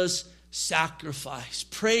 sinless sacrifice.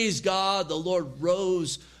 Praise God, the Lord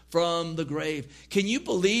rose from the grave. Can you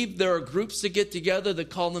believe there are groups that get together that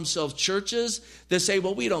call themselves churches that say,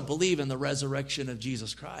 well, we don't believe in the resurrection of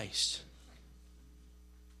Jesus Christ?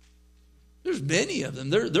 There's many of them.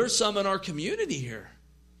 There's some in our community here.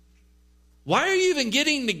 Why are you even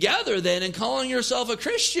getting together then and calling yourself a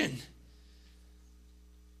Christian?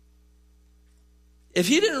 If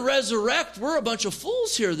he didn't resurrect, we're a bunch of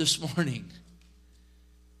fools here this morning.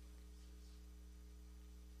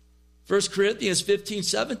 1 Corinthians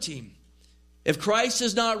 15:17. If Christ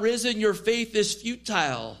has not risen, your faith is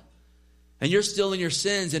futile, and you're still in your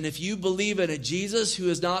sins. And if you believe in a Jesus who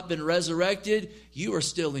has not been resurrected, you are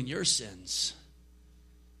still in your sins.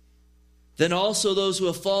 Then also those who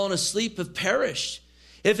have fallen asleep have perished.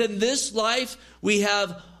 If in this life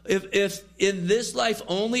if in this life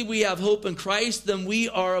only we have hope in Christ, then we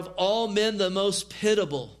are of all men the most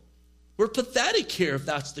pitiable. We're pathetic here if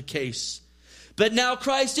that's the case. But now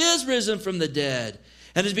Christ is risen from the dead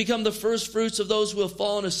and has become the first fruits of those who have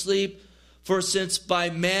fallen asleep. For since by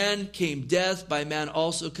man came death, by man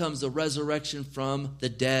also comes the resurrection from the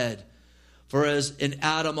dead. For as in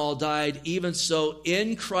Adam all died, even so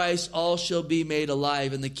in Christ all shall be made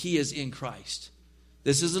alive. And the key is in Christ.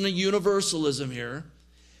 This isn't a universalism here.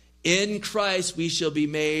 In Christ we shall be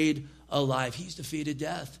made alive. He's defeated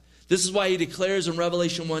death. This is why he declares in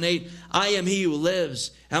Revelation 1:8, I am he who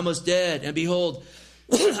lives and was dead. And behold,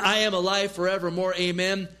 I am alive forevermore.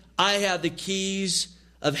 Amen. I have the keys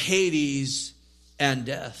of Hades and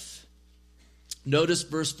death. Notice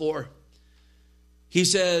verse 4. He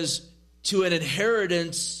says, to an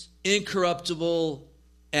inheritance incorruptible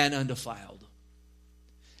and undefiled.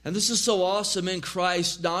 And this is so awesome in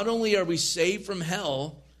Christ. Not only are we saved from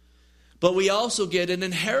hell, but we also get an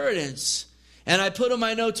inheritance. And I put in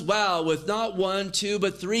my notes, wow, with not 1, 2,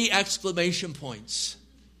 but 3 exclamation points.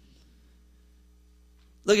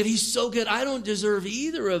 Look at, he's so good. I don't deserve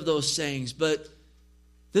either of those sayings, but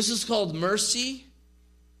this is called mercy,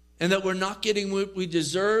 and that we're not getting what we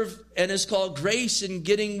deserve. And it's called grace and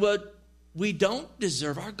getting what we don't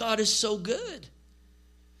deserve. Our God is so good.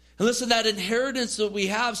 And listen, that inheritance that we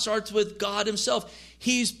have starts with God himself.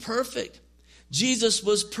 He's perfect. Jesus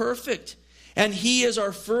was perfect. And he is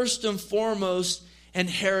our first and foremost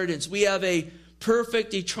inheritance. We have a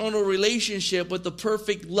perfect eternal relationship with the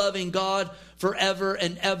perfect loving God forever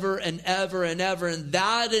and ever and ever and ever. And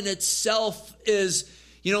that in itself is,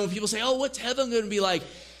 when people say, oh, what's heaven going to be like?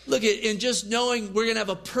 Look at, in just knowing we're going to have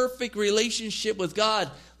a perfect relationship with God,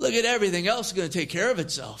 look at everything else is going to take care of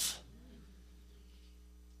itself.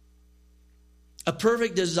 A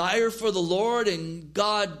perfect desire for the Lord, and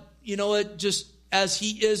God, just as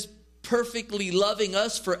he is perfectly loving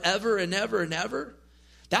us forever and ever and ever.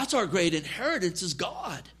 That's our great inheritance, is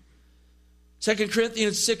God. 2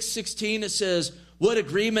 Corinthians 6:16, it says, what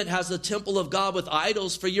agreement has the temple of God with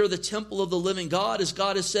idols? For you're the temple of the living God. As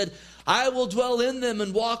God has said, I will dwell in them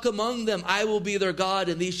and walk among them. I will be their God,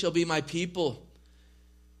 and these shall be my people.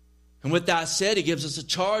 And with that said, he gives us a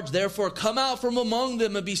charge. Therefore, come out from among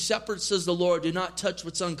them and be separate, says the Lord. Do not touch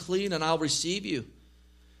what's unclean, and I'll receive you.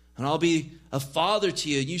 and I'll be a father to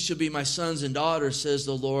you, and you shall be my sons and daughters, says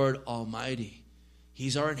the Lord Almighty.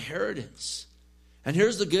 He's our inheritance. And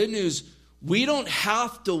here's the good news. We don't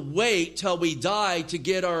have to wait till we die to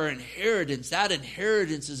get our inheritance. That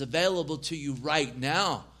inheritance is available to you right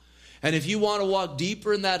now. And if you want to walk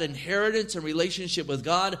deeper in that inheritance and relationship with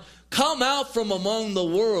God, come out from among the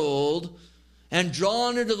world and draw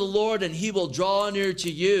near to the Lord, and He will draw near to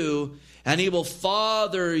you, and He will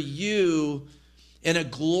father you in a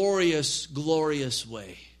glorious, glorious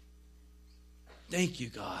way. Thank you,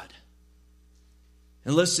 God.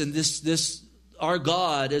 And listen, this our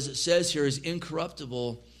God, as it says here, is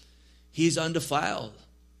incorruptible. He's undefiled.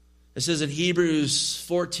 It says in Hebrews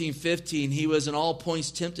 14:15, He was in all points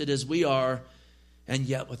tempted as we are, and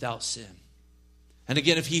yet without sin. And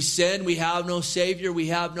again, if He sinned, we have no Savior, we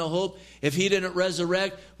have no hope. If He didn't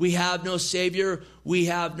resurrect, we have no Savior, we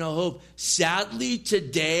have no hope. Sadly,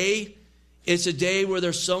 today, it's a day where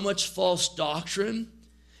there's so much false doctrine.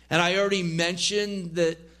 And I already mentioned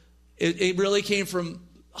that it really came from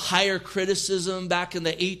higher criticism back in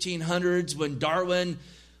the 1800s when Darwin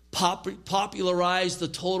popularized the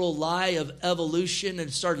total lie of evolution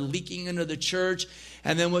and started leaking into the church.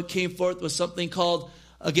 And then what came forth was something called,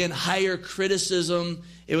 again, higher criticism.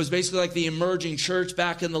 It was basically like the emerging church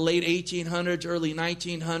back in the late 1800s, early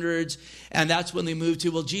 1900s. And that's when they moved to,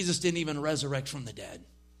 well, Jesus didn't even resurrect from the dead,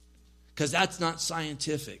 because that's not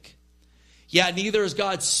scientific. Yeah, neither is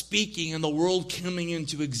God speaking and the world coming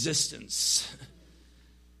into existence.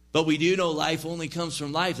 But we do know life only comes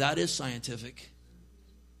from life. That is scientific.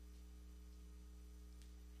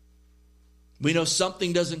 We know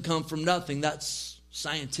something doesn't come from nothing. That's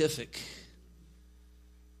scientific.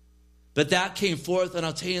 But that came forth, and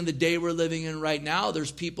I'll tell you, in the day we're living in right now,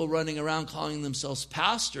 there's people running around calling themselves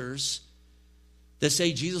pastors that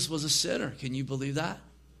say Jesus was a sinner. Can you believe that?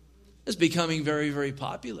 It's becoming very, very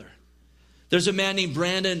popular. There's a man named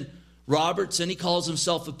Brandon Robertson. He calls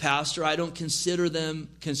himself a pastor. I don't consider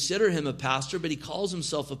him a pastor, but he calls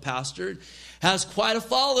himself a pastor. Has quite a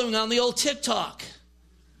following on the old TikTok.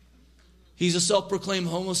 He's a self-proclaimed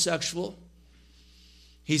homosexual.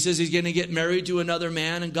 He says he's going to get married to another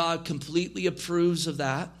man, and God completely approves of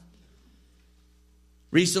that.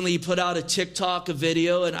 Recently, he put out a TikTok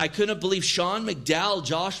video, and I couldn't believe Sean McDowell,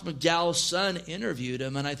 Josh McDowell's son, interviewed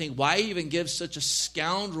him. And I think, why even give such a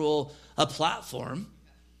scoundrel a platform?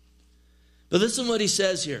 But listen what he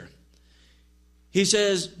says here. He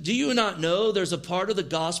says, do you not know there's a part of the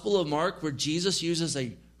Gospel of Mark where Jesus uses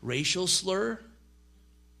a racial slur?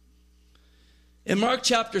 In Mark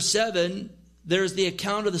chapter 7, there's the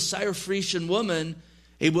account of the Syrophoenician woman,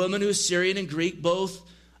 a woman who is Syrian and Greek, both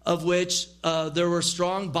of which there were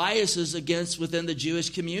strong biases against within the Jewish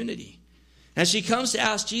community. And she comes to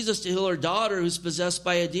ask Jesus to heal her daughter who's possessed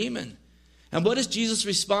by a demon. And what is Jesus'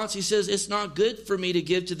 response? He says, it's not good for me to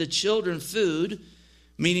give to the children food,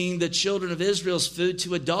 meaning the children of Israel's food,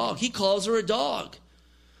 to a dog. He calls her a dog.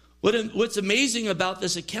 What's amazing about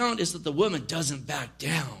this account is that the woman doesn't back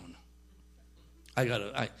down.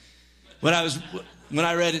 When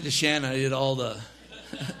I read it to Shannon, I did all the...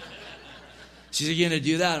 She said, you going to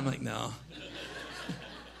do that? I'm like, no.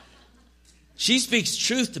 She speaks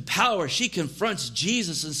truth to power. She confronts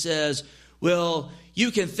Jesus and says, well,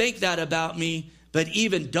 you can think that about me, but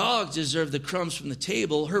even dogs deserve the crumbs from the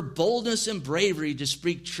table. Her boldness and bravery to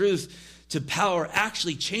speak truth to power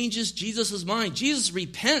actually changes Jesus' mind. Jesus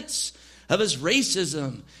repents of his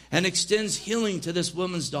racism and extends healing to this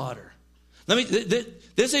woman's daughter.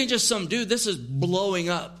 This ain't just some dude. This is blowing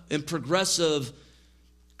up in progressive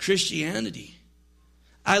Christianity.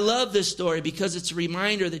 I love this story because it's a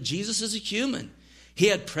reminder that Jesus is a human. He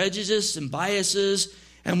had prejudice and biases,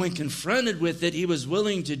 and when confronted with it, he was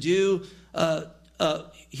willing to do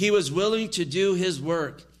his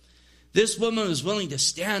work. This woman was willing to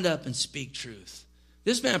stand up and speak truth.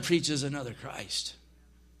 This man preaches another Christ.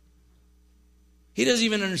 He doesn't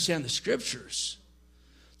even understand the scriptures.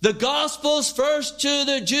 The gospel's first to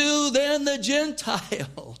the Jew, then the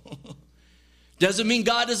Gentile. Doesn't mean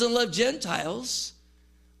God doesn't love Gentiles.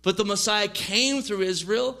 But the Messiah came through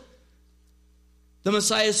Israel. The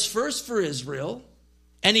Messiah is first for Israel.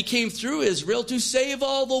 And he came through Israel to save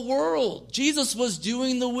all the world. Jesus was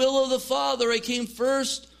doing the will of the Father. He came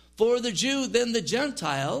first for the Jew, then the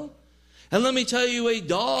Gentile. And let me tell you, a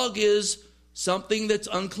dog is something that's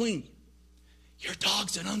unclean. Your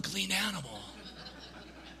dog's an unclean animal.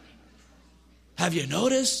 Have you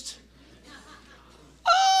noticed?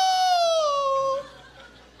 Oh!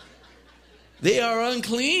 They are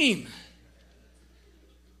unclean.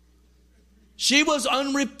 She was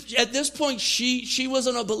at this point, she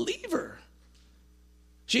wasn't a believer.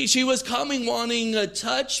 She was coming wanting a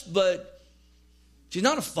touch, but she's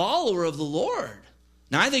not a follower of the Lord.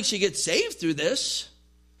 Now, I think she gets saved through this.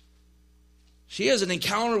 She has an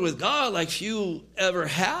encounter with God like few ever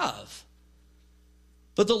have.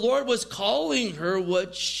 But the Lord was calling her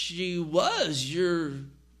what she was. You're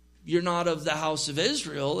not of the house of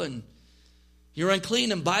Israel, and you're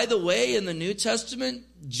unclean. And by the way, in the New Testament,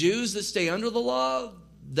 Jews that stay under the law,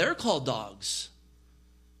 they're called dogs.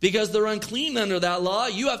 Because they're unclean under that law.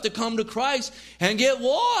 You have to come to Christ and get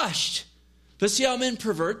washed. But see how men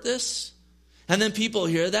pervert this? And then people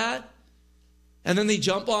hear that. And then they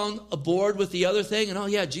jump on board with the other thing. And oh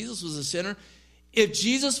yeah, Jesus was a sinner. If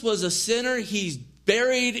Jesus was a sinner, he's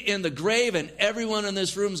buried in the grave and everyone in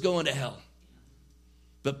this room is going to hell.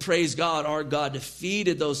 But praise God, our God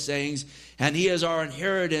defeated those things. And he is our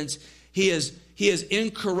inheritance. He is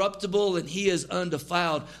incorruptible and he is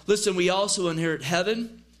undefiled. Listen, we also inherit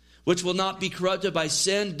heaven, which will not be corrupted by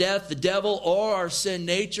sin, death, the devil, or our sin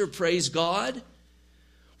nature. Praise God.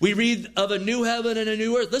 We read of a new heaven and a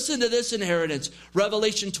new earth. Listen to this inheritance.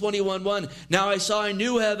 Revelation 21:1. Now I saw a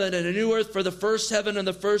new heaven and a new earth, for the first heaven and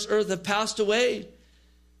the first earth have passed away.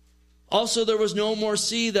 Also there was no more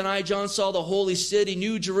sea. Then I, John, saw the holy city,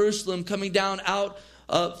 New Jerusalem, coming down out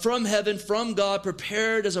from heaven, from God,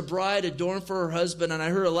 prepared as a bride adorned for her husband. And I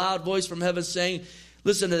heard a loud voice from heaven saying,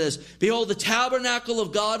 listen to this. Behold, the tabernacle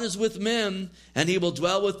of God is with men, and he will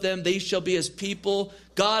dwell with them. They shall be his people.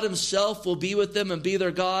 God himself will be with them and be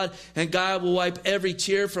their God. And God will wipe every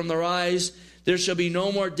tear from their eyes. There shall be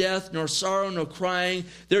no more death, nor sorrow, nor crying.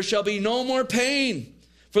 There shall be no more pain,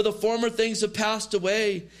 for the former things have passed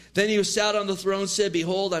away. Then he who sat on the throne said,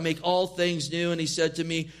 behold, I make all things new. And he said to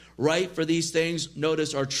me, write, for these things,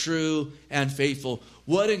 notice, are true and faithful.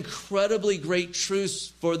 What incredibly great truths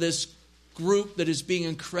for this group that is being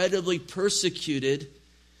incredibly persecuted.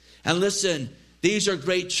 And listen, these are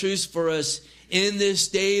great truths for us in this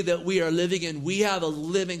day that we are living in. We have a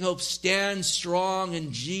living hope. Stand strong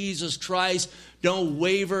in Jesus Christ. Don't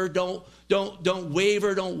waver. Don't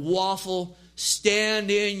waver. Don't waffle. Stand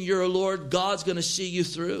in your Lord. God's going to see you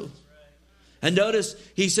through. And notice,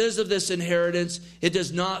 he says of this inheritance, it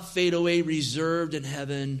does not fade away, reserved in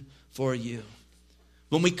heaven for you.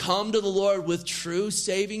 When we come to the Lord with true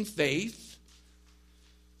saving faith,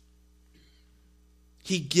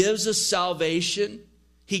 he gives us salvation,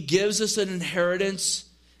 he gives us an inheritance,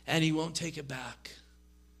 and he won't take it back.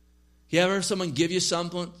 You ever have someone give you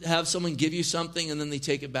something, and then they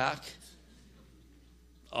take it back?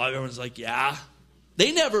 Oh, everyone's like, yeah.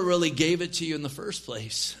 They never really gave it to you in the first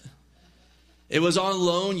place. It was on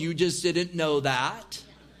loan, you just didn't know that.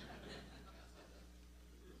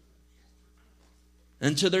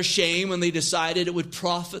 And to their shame, when they decided it would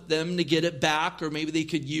profit them to get it back, or maybe they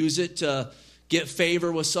could use it to get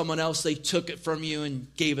favor with someone else, they took it from you and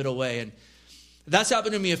gave it away. And that's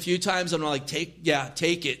happened to me a few times. I'm like, take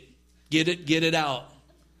it, get it out.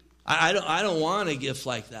 I don't want a gift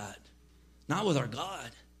like that. Not with our God.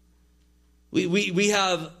 We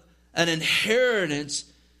have an inheritance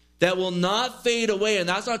that will not fade away. And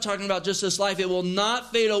that's not talking about just this life. It will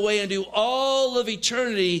not fade away into all of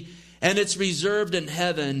eternity. And it's reserved in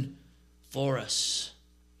heaven for us.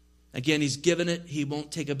 Again, he's given it. He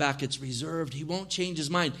won't take it back. It's reserved. He won't change his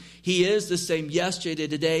mind. He is the same yesterday,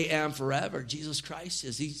 today, and forever. Jesus Christ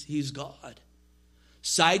is. He's God.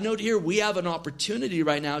 Side note here, we have an opportunity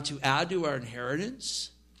right now to add to our inheritance.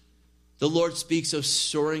 The Lord speaks of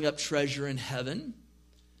storing up treasure in heaven.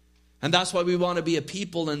 And that's why we want to be a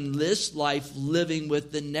people in this life living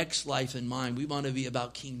with the next life in mind. We want to be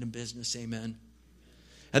about kingdom business. Amen.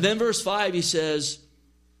 And then verse 5, he says,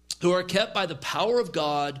 who are kept by the power of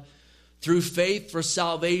God through faith for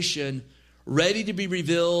salvation, ready to be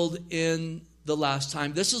revealed in the last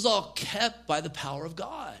time. This is all kept by the power of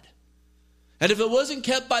God. And if it wasn't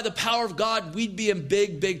kept by the power of God, we'd be in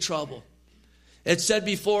big, big trouble. It said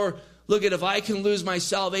before, look, if I can lose my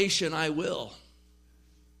salvation, I will.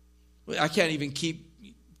 I can't even keep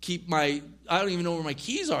I don't even know where my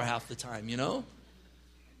keys are half the time, you know.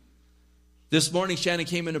 This morning, Shannon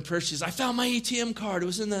came into prayer. She says, I found my ATM card. It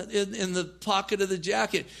was in the pocket of the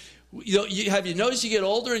jacket. Have you noticed you get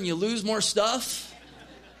older and you lose more stuff?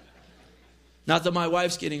 Not that my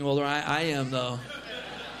wife's getting older. I am, though.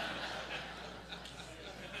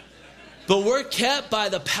 But we're kept by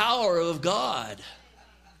the power of God.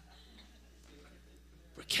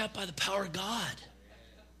 We're kept by the power of God.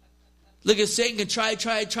 Look, at Satan can try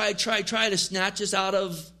to snatch us out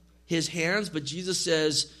of his hands. But Jesus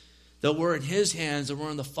says that we're in his hands and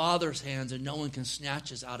we're in the Father's hands, and no one can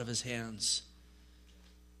snatch us out of his hands.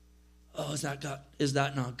 Oh, is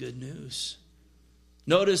that not good news?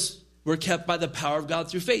 Notice We're kept by the power of God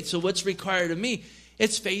through faith. So what's required of me?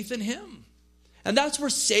 It's faith in him. And that's where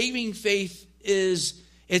saving faith is.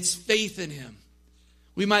 It's faith in him.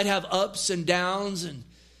 We might have ups and downs and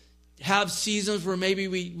have seasons where maybe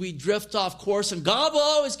we drift off course, and God will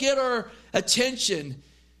always get our attention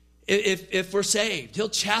if we're saved. He'll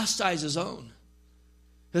chastise his own.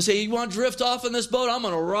 He'll say, you want to drift off in this boat? I'm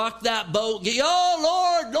going to rock that boat.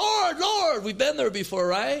 Oh, Lord, Lord, Lord. We've been there before,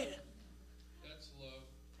 right? That's love.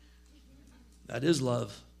 That is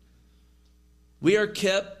love. We are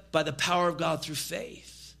kept by the power of God through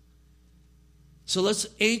faith. So let's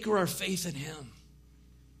anchor our faith in him.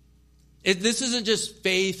 This isn't just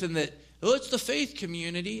faith in that, oh, it's the faith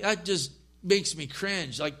community. That just makes me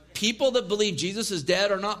cringe. Like, people that believe Jesus is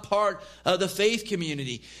dead are not part of the faith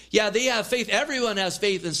community. Yeah, they have faith. Everyone has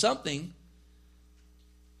faith in something.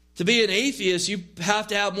 To be an atheist, you have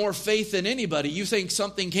to have more faith than anybody. You think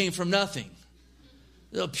something came from nothing.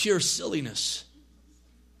 Pure silliness.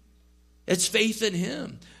 It's faith in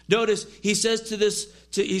him. Notice he says to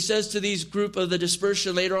these group of the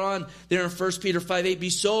dispersion later on there in 1 Peter 5:8, be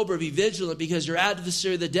sober, be vigilant, because your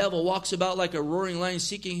adversary the devil walks about like a roaring lion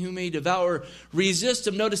seeking whom he may devour. Resist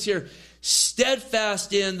him. Notice here,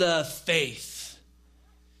 steadfast in the faith.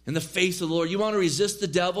 In the faith of the Lord. You want to resist the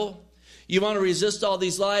devil? You want to resist all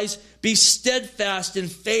these lies? Be steadfast in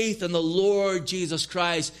faith in the Lord Jesus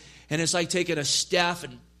Christ. And it's like taking a staff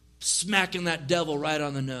and smacking that devil right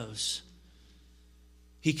on the nose.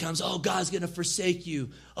 He comes, oh, God's going to forsake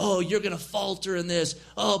you. Oh, you're going to falter in this.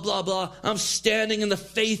 Oh, blah, blah. I'm standing in the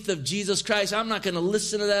faith of Jesus Christ. I'm not going to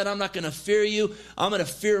listen to that. I'm not going to fear you. I'm going to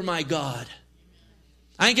fear my God.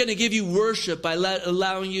 I ain't going to give you worship by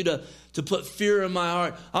allowing you to put fear in my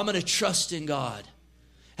heart. I'm going to trust in God.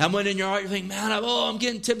 And when in your heart you think, man, I'm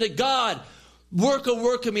getting tempted. God, work a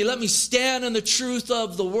work in me. Let me stand in the truth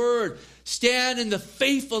of the word. Stand in the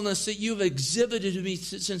faithfulness that you've exhibited to me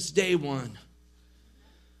since day one.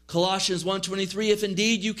 Colossians 1:23, if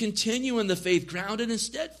indeed you continue in the faith, grounded and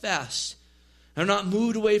steadfast, and are not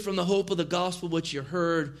moved away from the hope of the gospel which you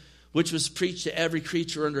heard, which was preached to every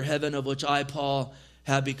creature under heaven, of which I, Paul,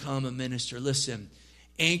 have become a minister. Listen,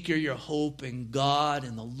 anchor your hope in God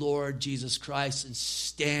and the Lord Jesus Christ, and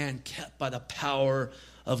stand kept by the power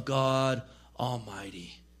of God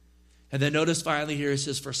Almighty. And then notice finally here it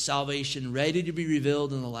says, for salvation ready to be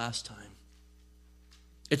revealed in the last time.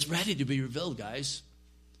 It's ready to be revealed, guys.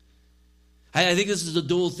 I think this is a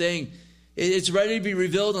dual thing. It's ready to be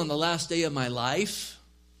revealed on the last day of my life,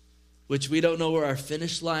 which we don't know where our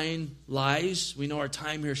finish line lies. We know our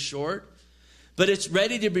time here is short. But it's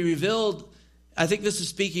ready to be revealed. I think this is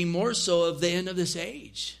speaking more so of the end of this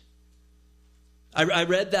age. I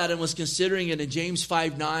read that and was considering it, and James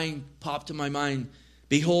 5:9 popped in my mind.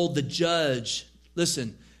 Behold, the judge,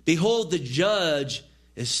 listen, behold, the judge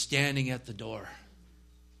is standing at the door,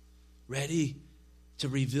 ready to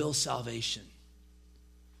reveal salvation.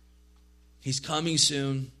 He's coming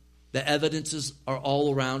soon. The evidences are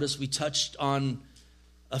all around us. We touched on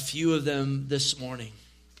a few of them this morning.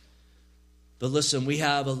 But listen, we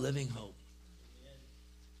have a living hope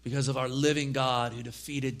because of our living God who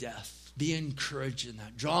defeated death. Be encouraged in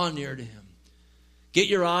that. Draw near to him. Get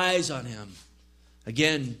your eyes on him.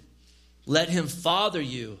 Again, let him father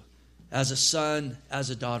you as a son, as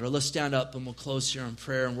a daughter. Let's stand up and we'll close here in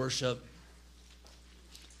prayer and worship.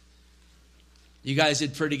 You guys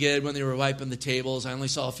did pretty good when they were wiping the tables. I only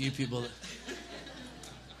saw a few people.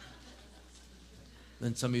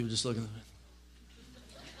 Then some people just looking.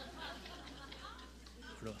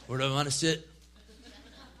 Where do I want to sit?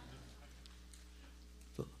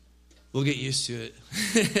 We'll get used to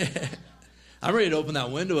it. I'm ready to open that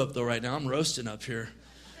window up though right now. I'm roasting up here.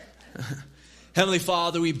 Heavenly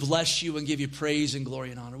Father, we bless you and give you praise and glory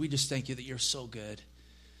and honor. We just thank you that you're so good.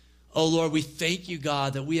 Oh, Lord, we thank you,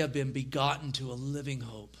 God, that we have been begotten to a living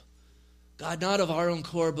hope. God, not of our own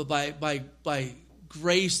core, but by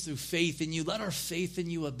grace through faith in you. Let our faith in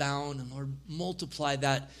you abound, and, Lord, multiply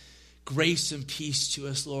that grace and peace to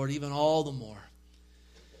us, Lord, even all the more.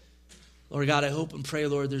 Lord God, I hope and pray,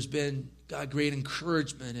 Lord, there's been, God, great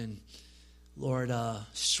encouragement and, Lord,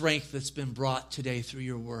 strength that's been brought today through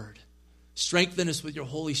your word. Strengthen us with your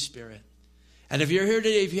Holy Spirit. And if you're here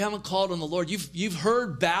today, if you haven't called on the Lord, you've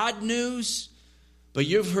heard bad news, but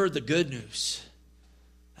you've heard the good news.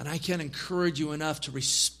 And I can't encourage you enough to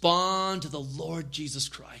respond to the Lord Jesus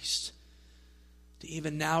Christ. To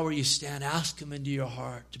even now where you stand, ask him into your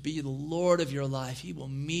heart to be the Lord of your life. He will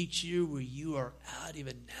meet you where you are at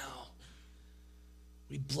even now.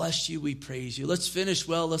 We bless you, we praise you. Let's finish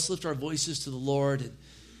well. Let's lift our voices to the Lord and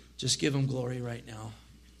just give him glory right now.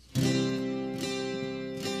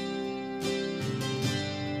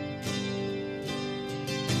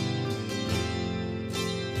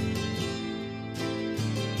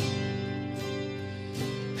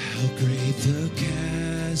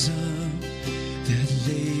 that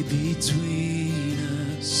lay between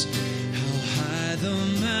us. How high the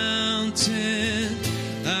mountain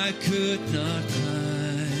I could not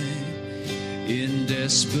climb. In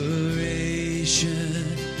desperation,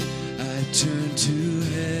 I turned to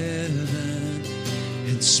heaven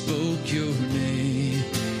and spoke your name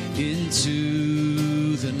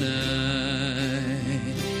into the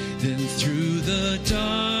night. Then through the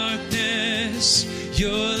darkness,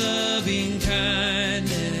 your loving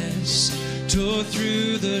kindness tore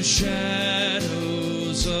through the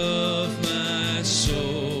shadows of my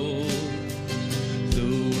soul.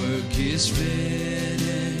 The work is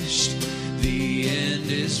finished, the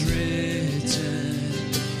end is written.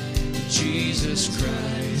 Jesus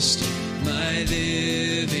Christ, my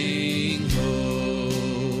living hope.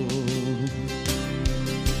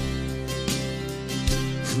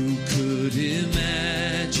 Who could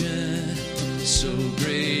imagine so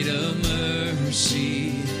great a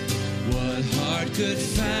mercy? What heart could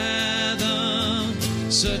fathom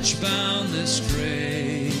such boundless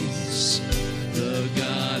grace? The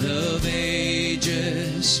God of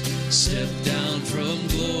ages stepped down from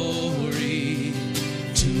glory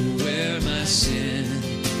to wear my sin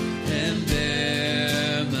and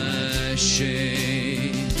bear my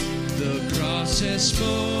shame. The cross has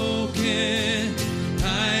spoken,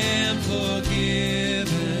 I am forgiven.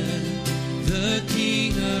 The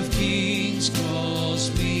King of Kings calls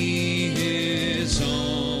me his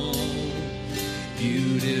own.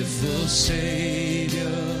 Beautiful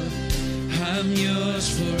Savior, I'm yours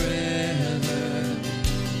forever.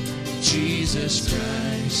 Jesus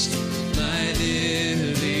Christ, my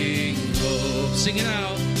living hope. Sing it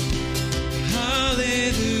out.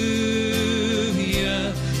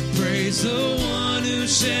 Hallelujah. Praise the one who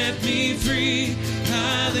set me free.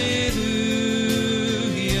 Hallelujah.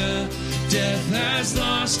 Death has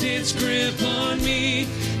lost its grip on me.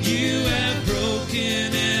 You have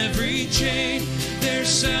broken every chain. There's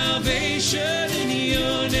salvation in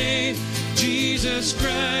your name. Jesus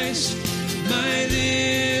Christ, my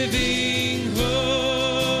living hope.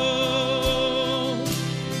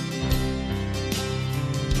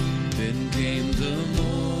 Then came the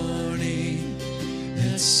morning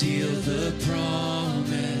that sealed the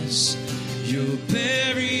promise. Your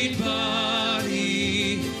buried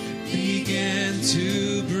body began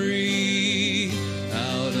to breathe.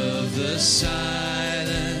 Out of the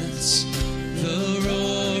silence, the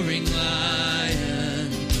roaring lion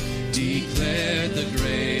declared the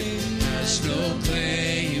grave has no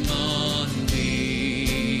claim on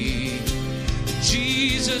me.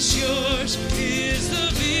 Jesus, yours is the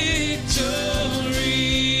victory.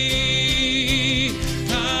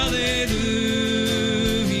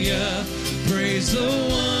 Hallelujah. Praise the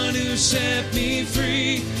one who set me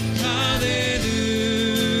free. Hallelujah.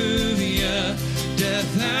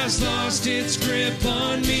 Death has lost its grip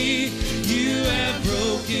on me. You have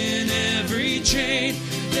broken every chain.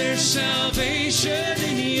 There's salvation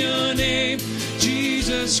in your name.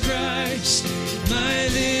 Jesus Christ, my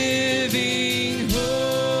living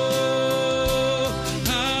hope.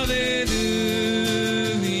 Hallelujah.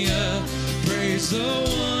 Praise the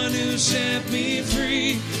one who set me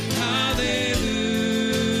free. Hallelujah.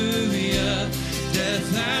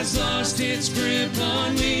 Death has lost its grip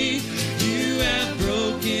on me. You have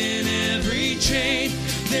broken every chain.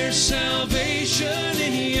 There's salvation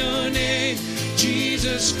in your name.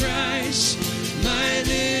 Jesus Christ, my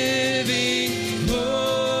living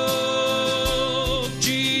hope.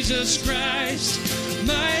 Jesus Christ,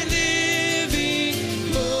 my living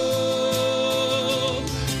hope.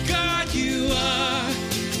 God, you are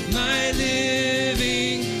my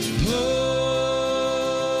living hope.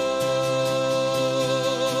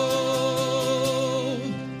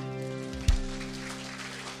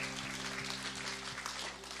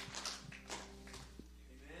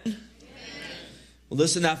 Well,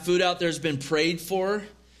 listen, that food out there has been prayed for.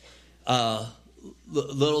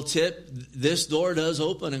 Little tip: this door does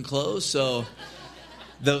open and close, so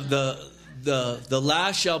the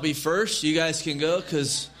last shall be first. You guys can go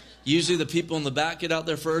because usually the people in the back get out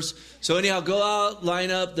there first. So anyhow, go out, line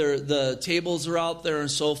up. The tables are out there and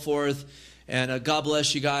so forth. And God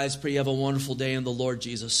bless you guys. Pray you have a wonderful day in the Lord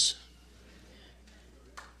Jesus.